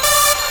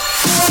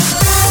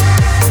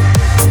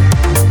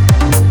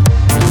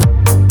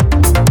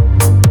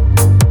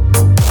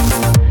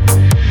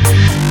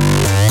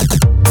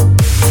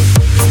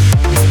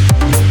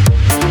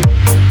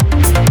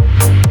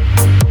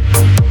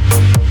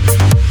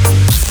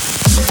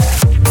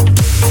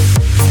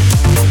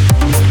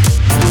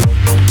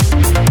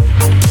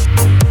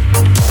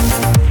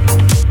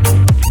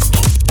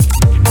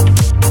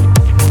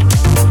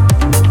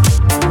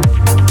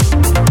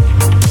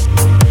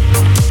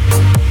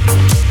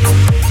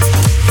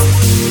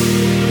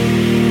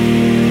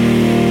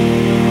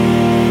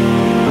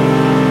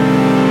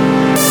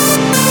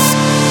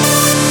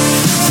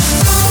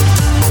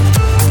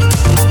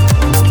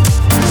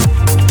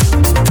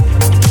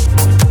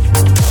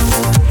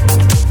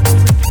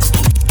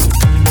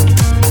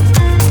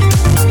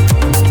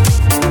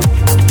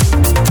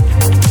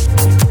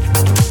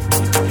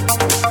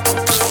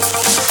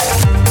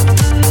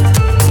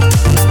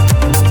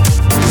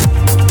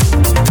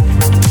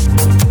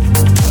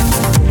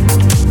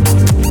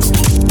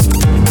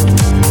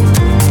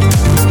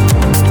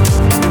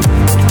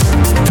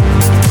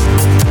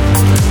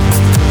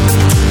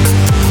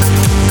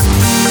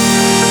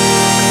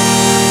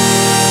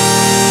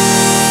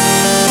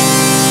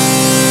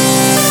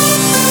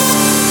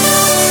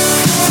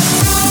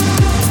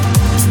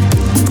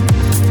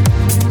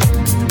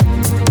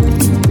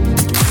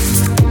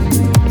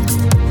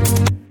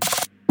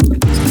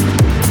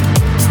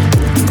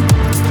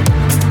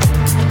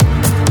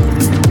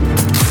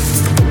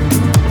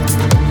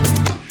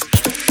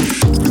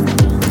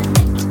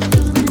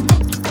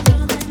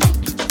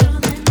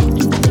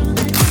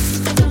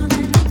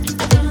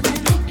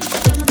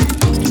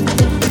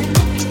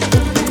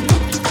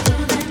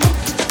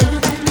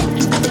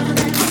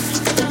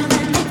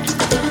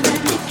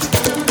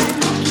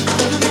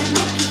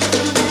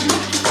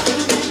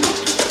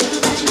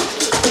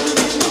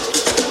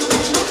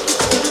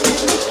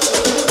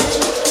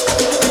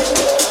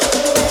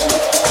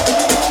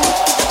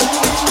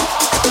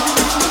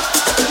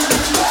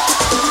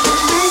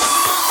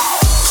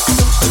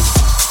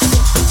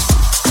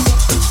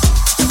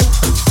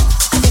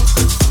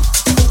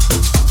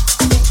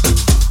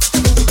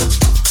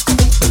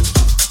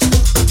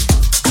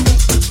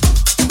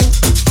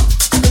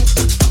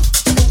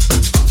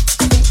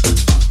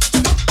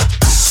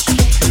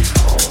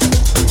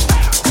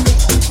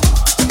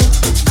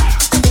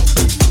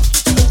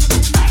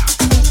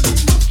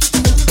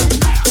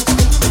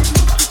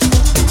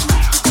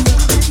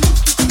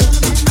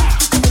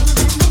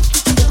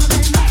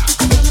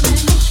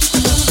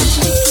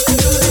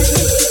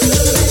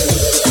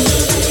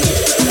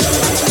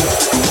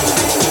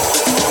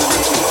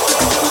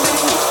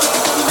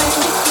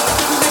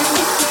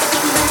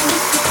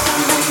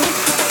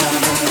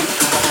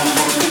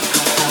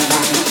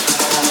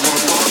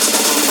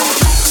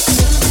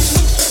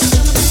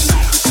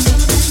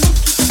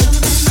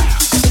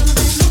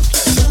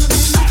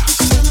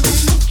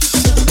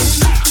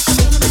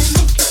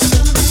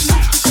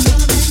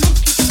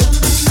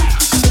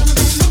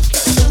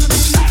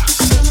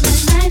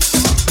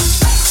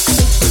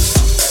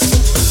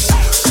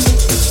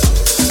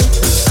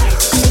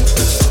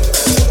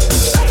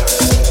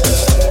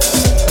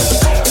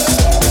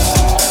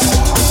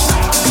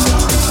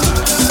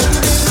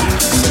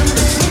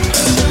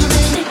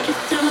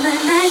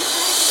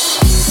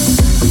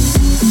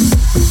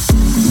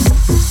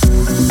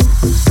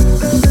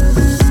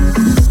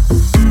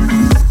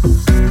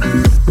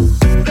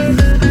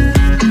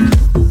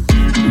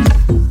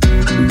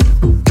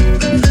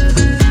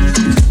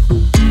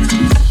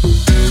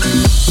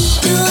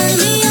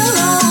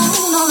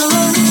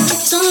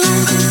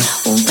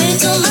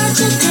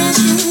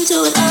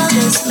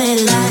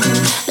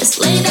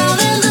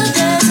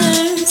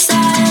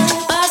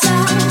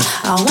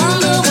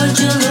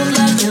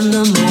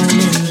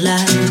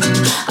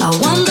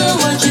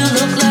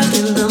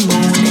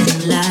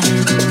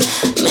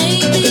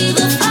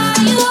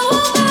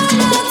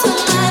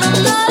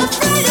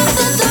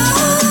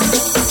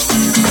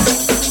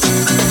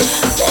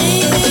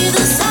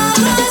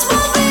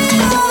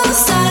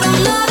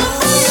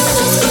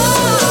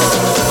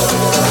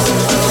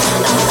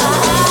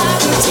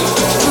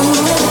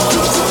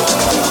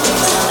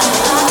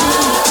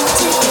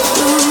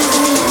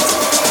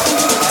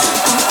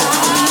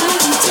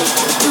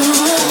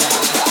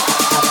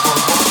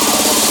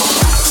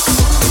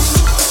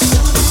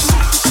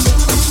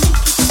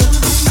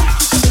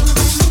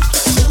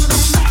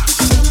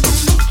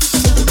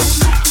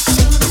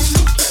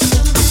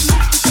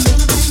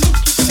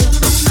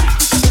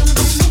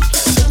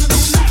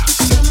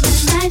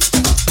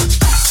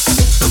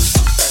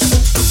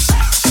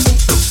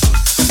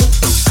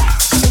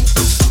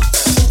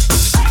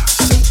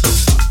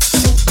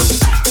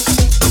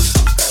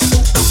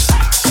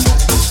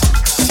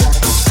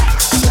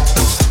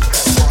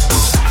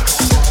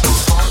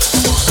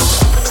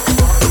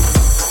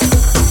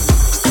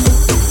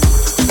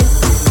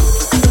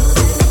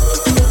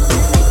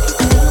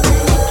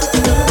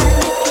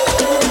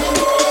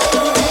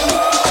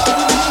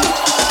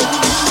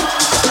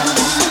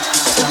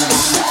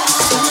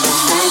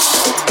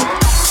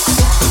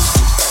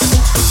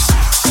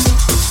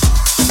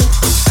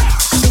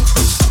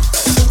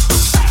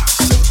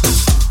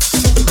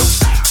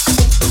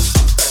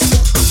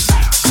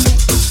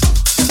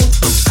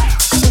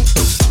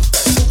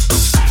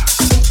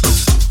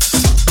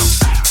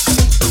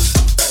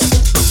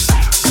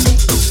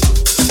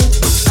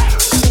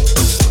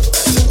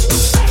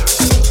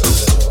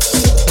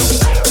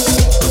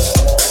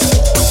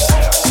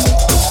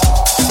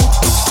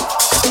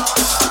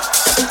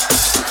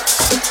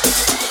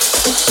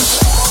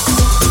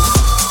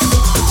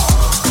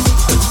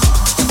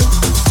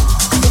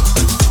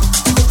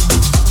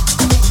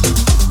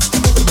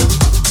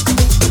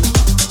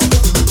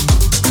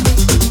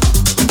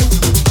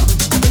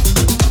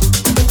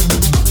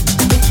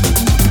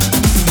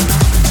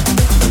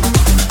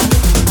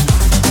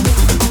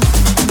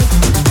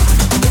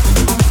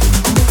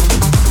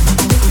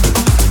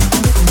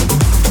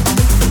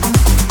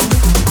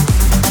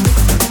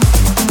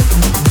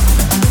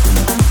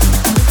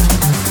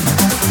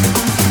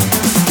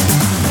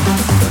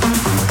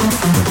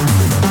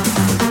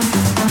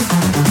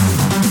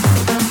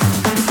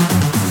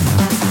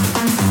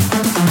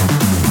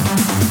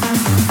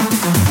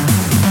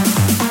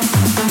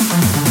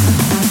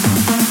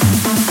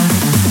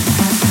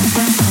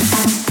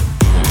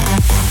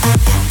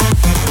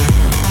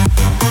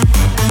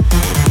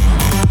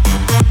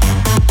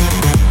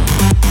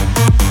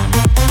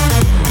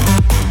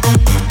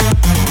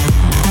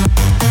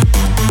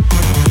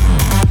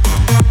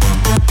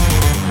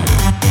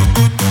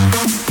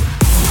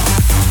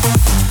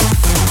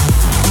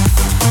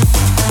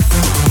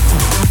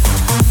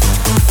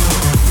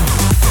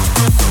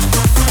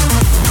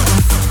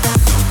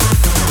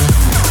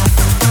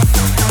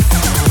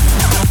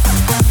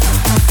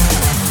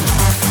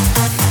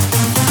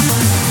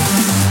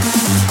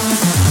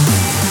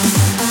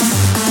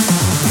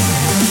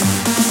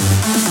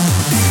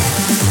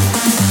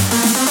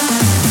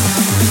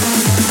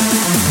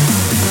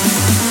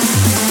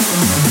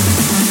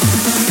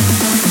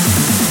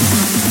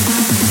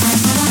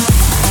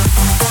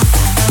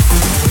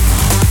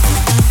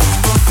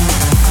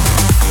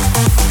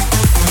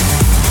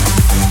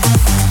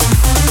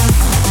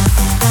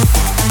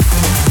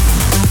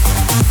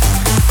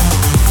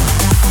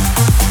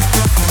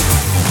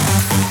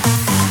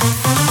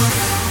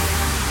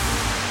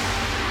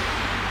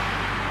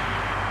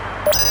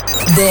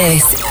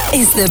 This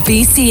is the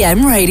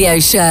BCM Radio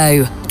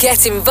Show.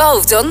 Get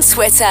involved on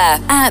Twitter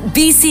at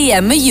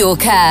BCM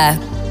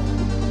Mallorca.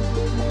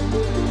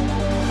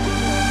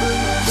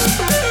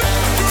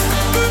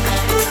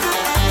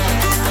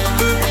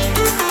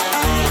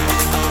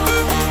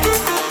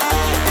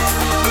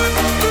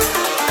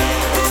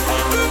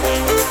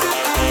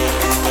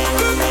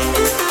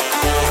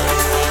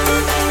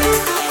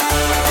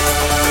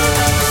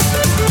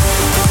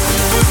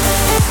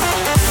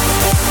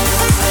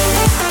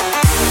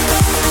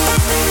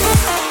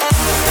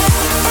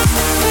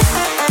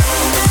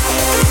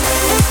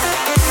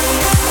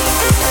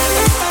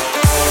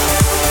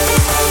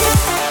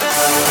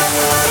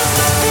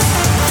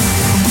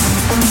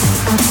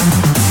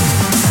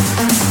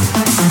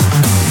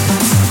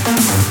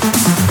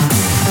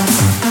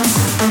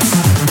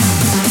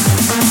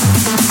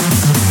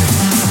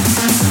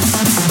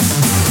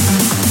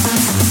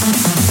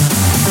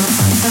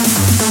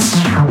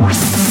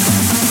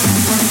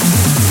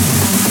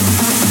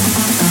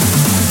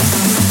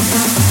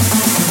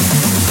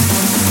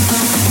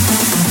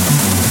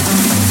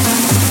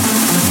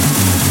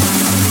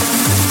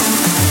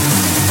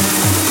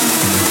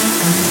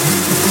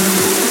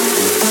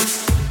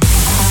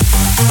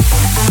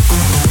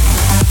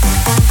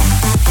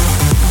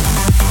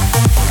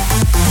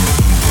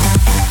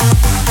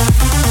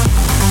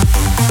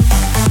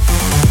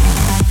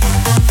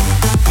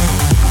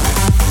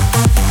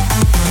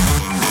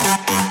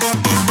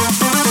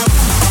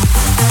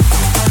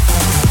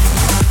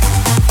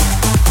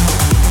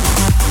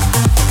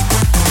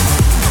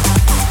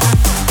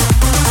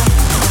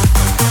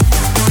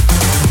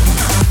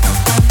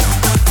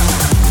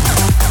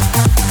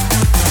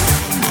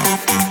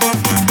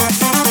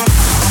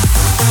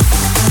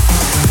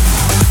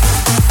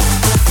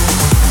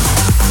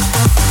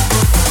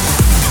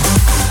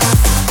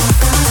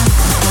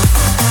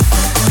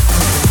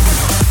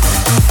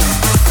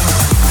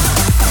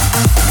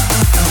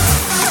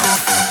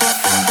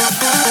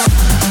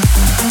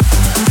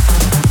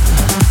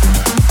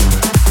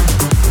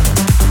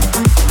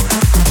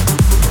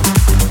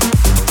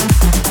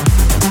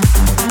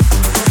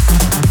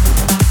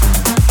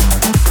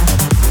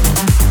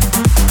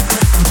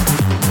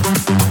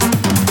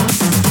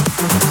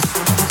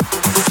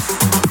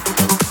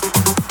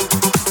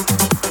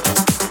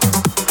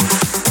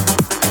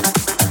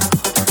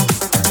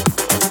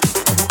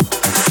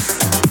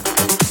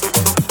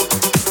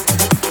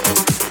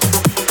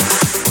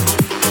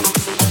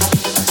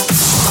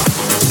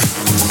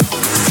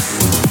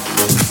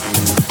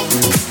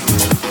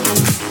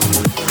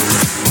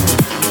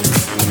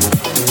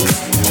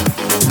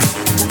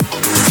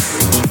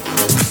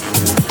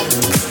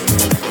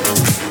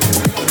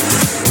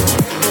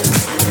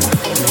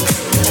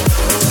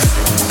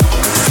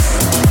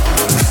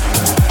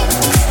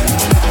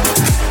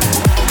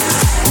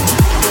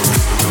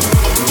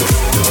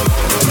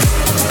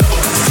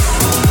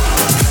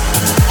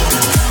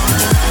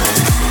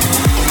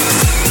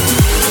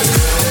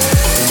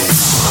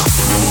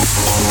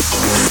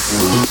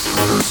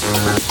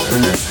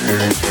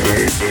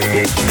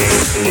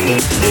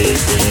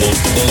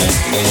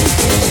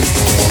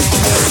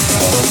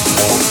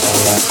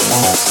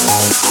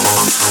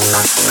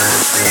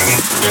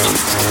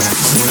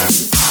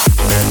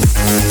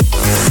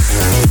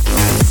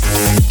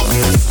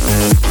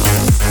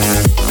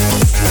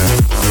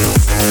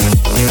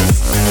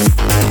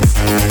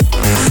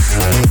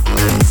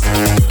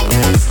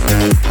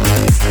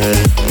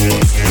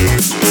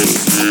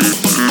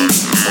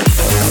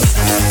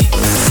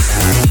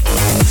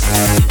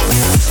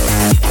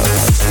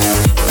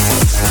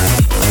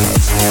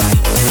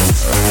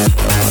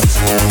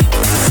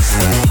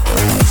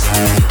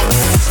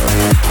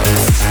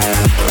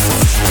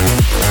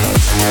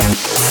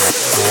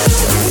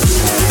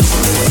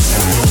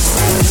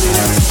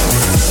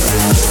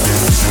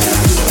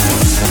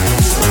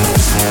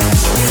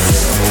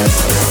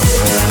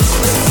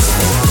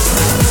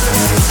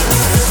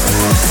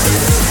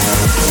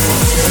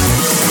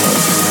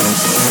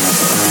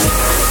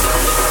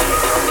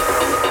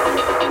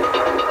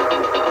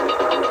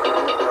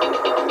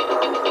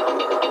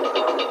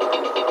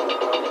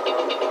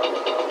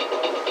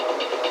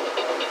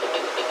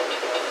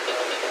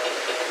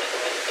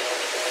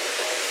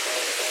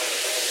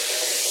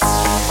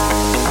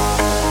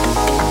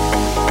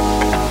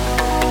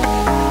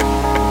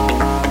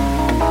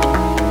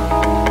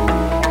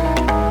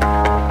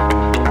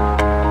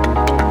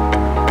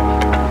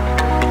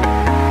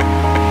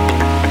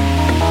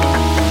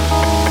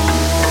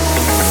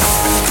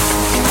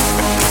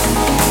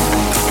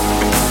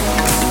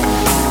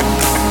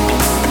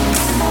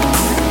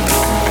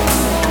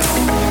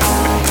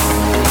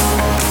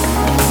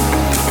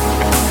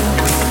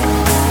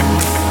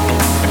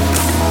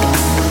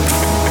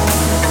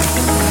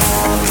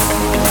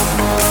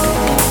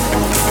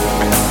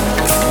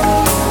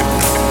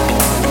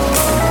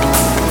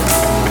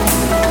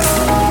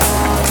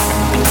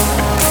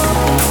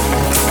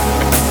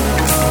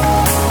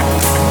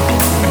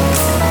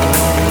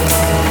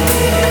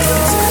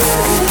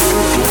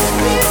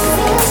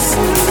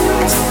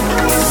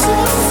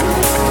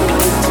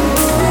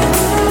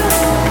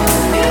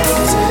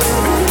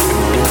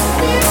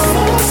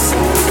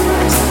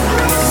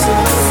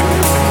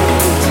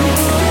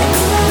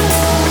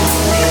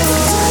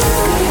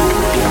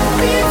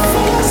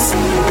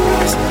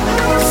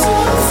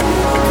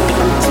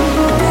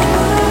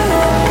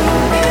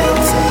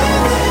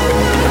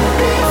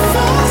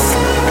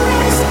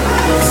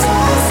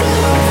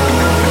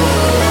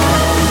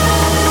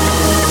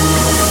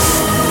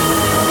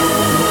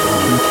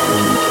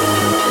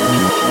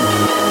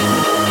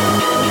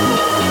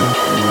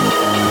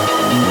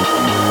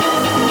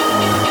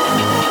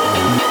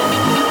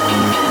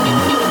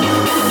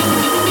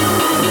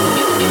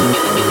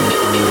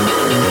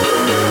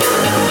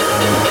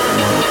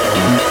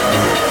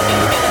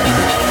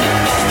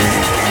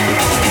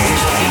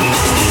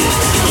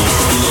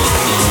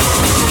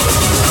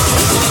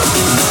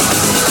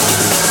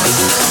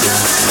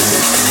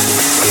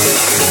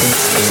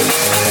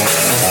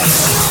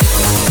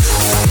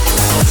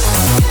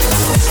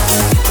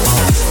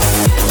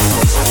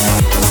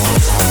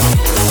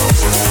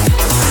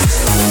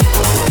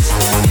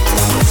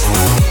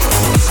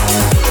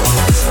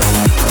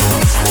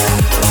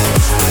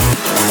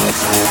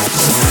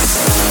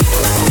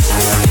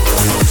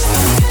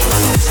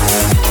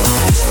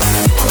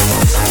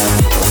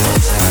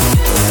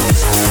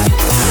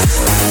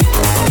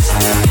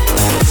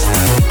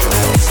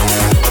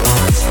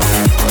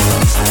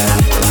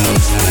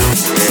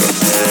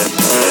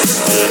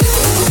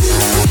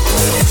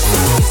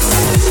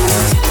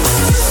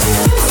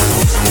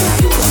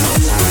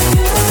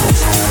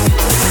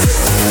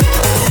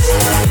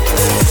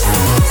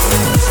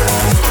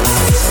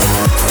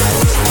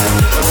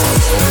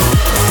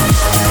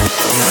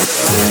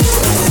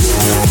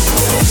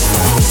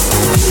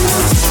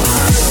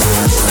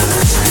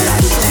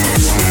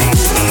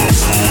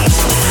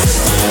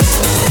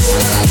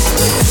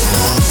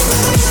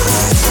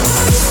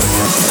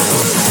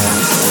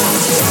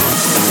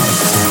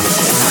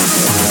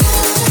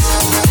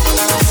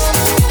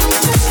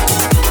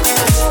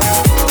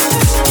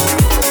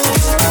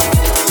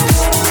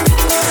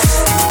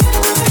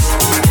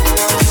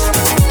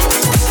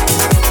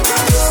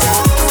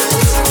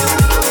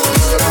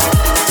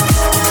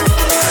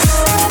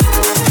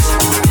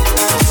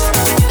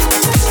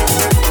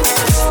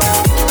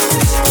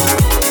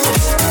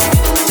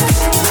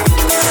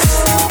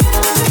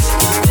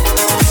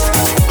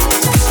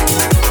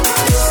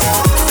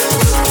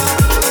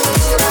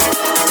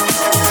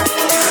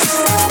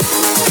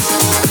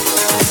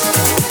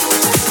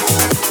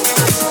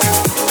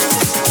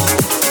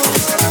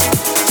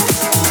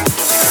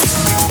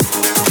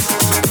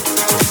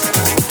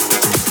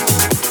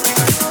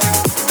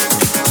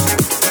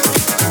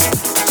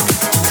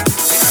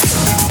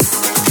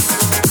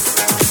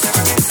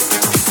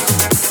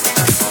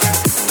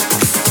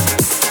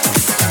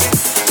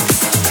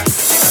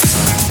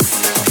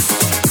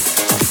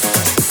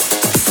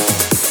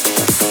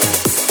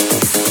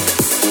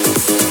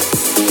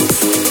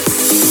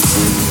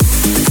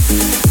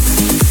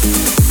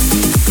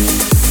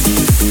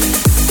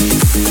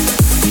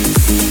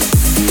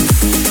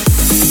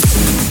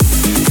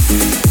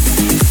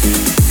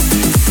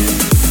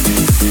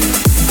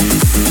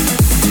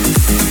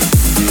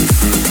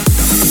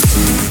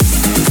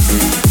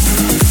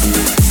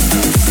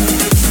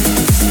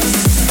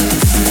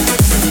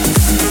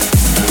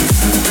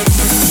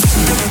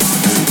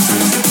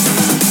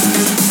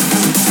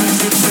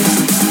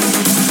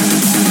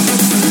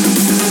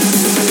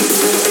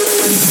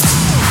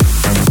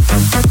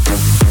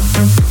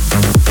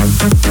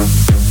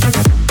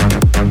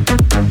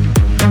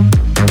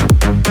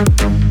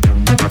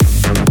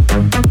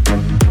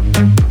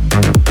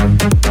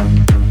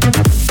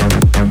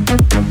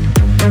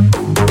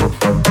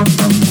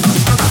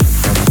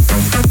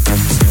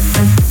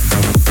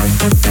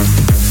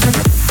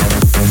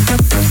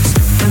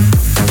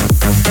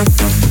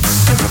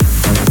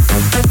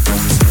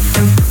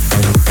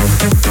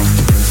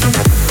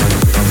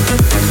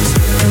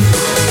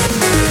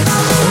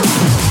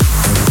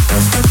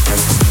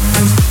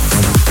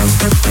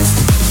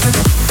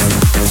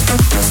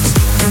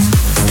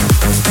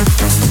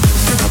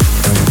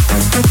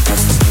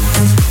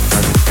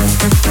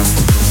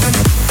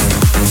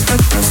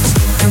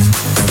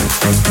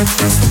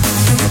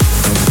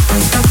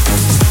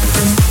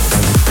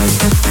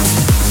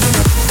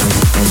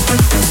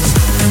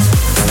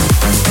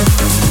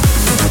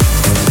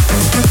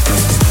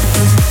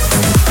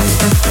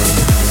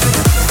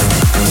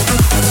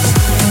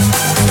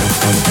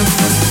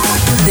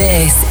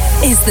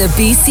 is the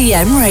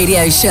BCM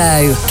Radio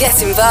Show.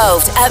 Get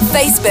involved at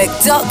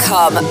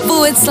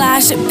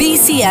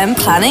facebook.com/BCM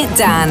Planet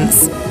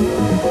Dance.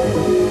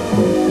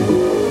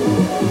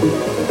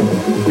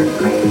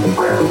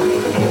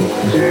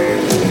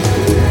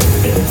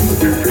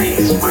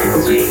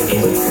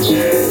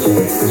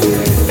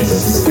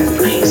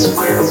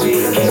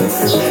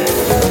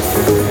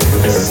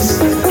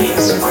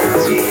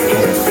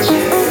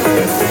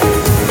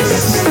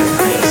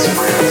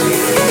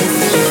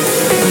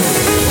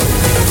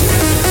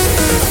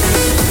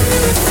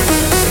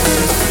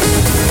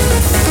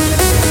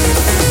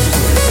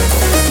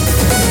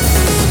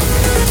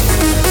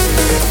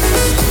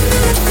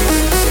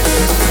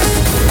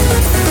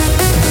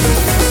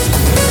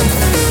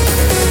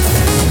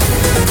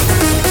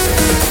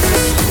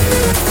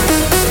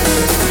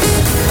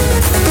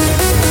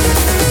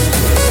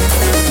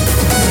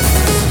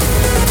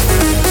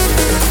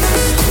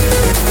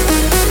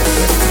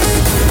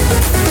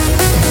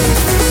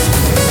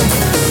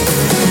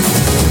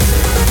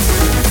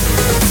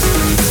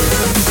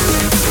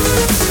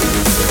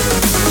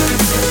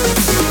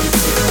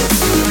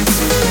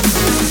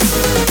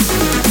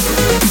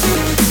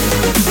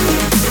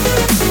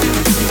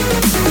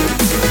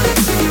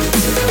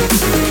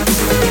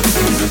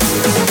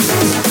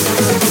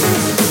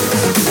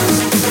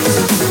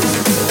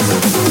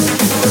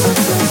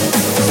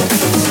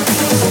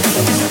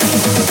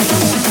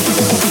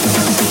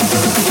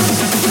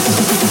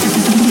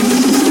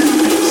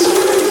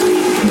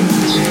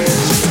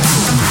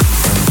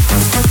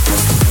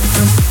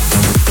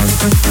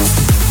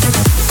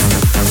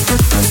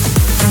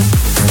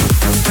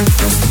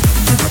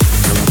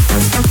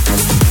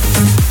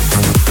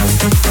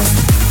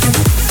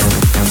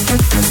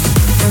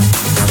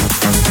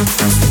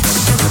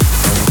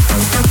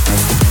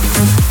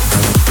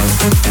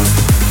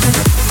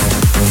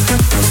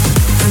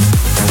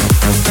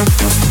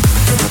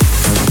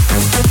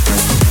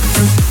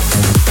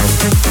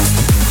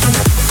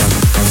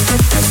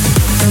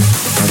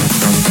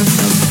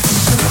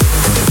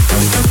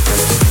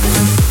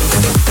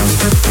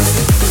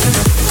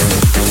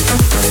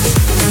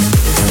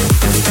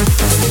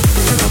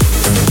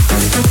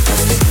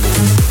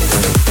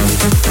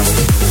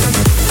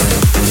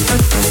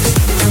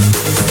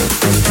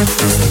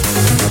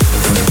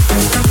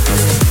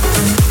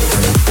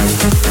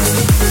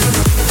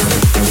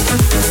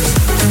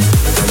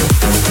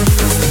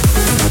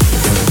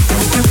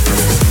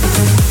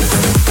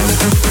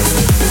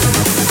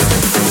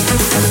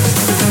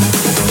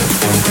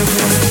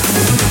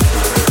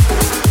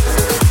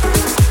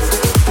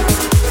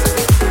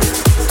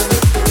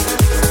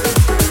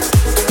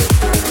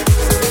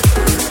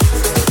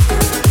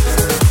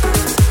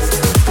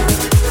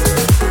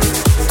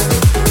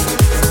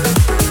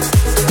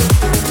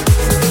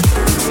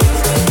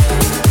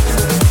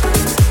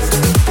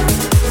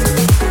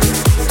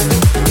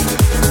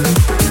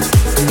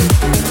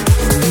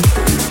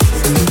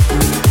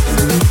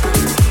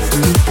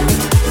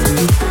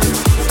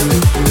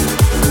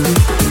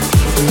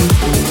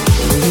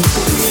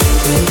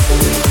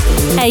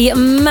 A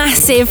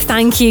massive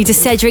thank you to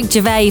Cedric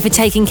Gervais for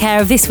taking care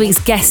of this week's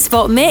guest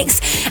spot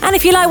mix. And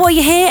if you like what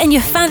you hear and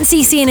you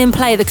fancy seeing him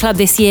play at the club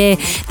this year,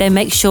 then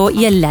make sure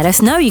you let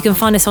us know. You can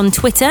find us on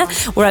Twitter.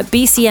 We're at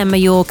BCM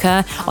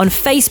Mallorca, on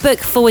Facebook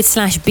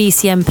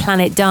 /BCM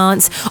Planet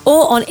Dance,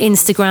 or on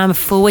Instagram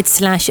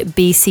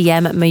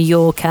 /BCM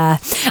Mallorca.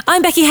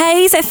 I'm Becky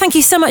Hayes. Thank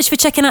you so much for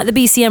checking out the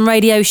BCM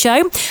Radio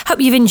Show. Hope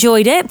you've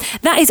enjoyed it.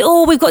 That is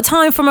all we've got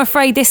time for, I'm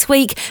afraid, this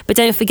week. But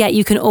don't forget,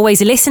 you can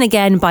always listen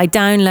again by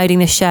downloading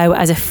the show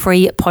as a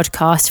free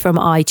podcast from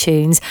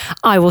iTunes.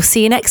 I will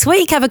see you next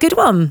week. Have a good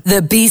one.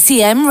 The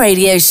BCM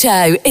Radio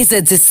Show is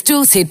a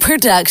Distorted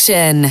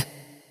production.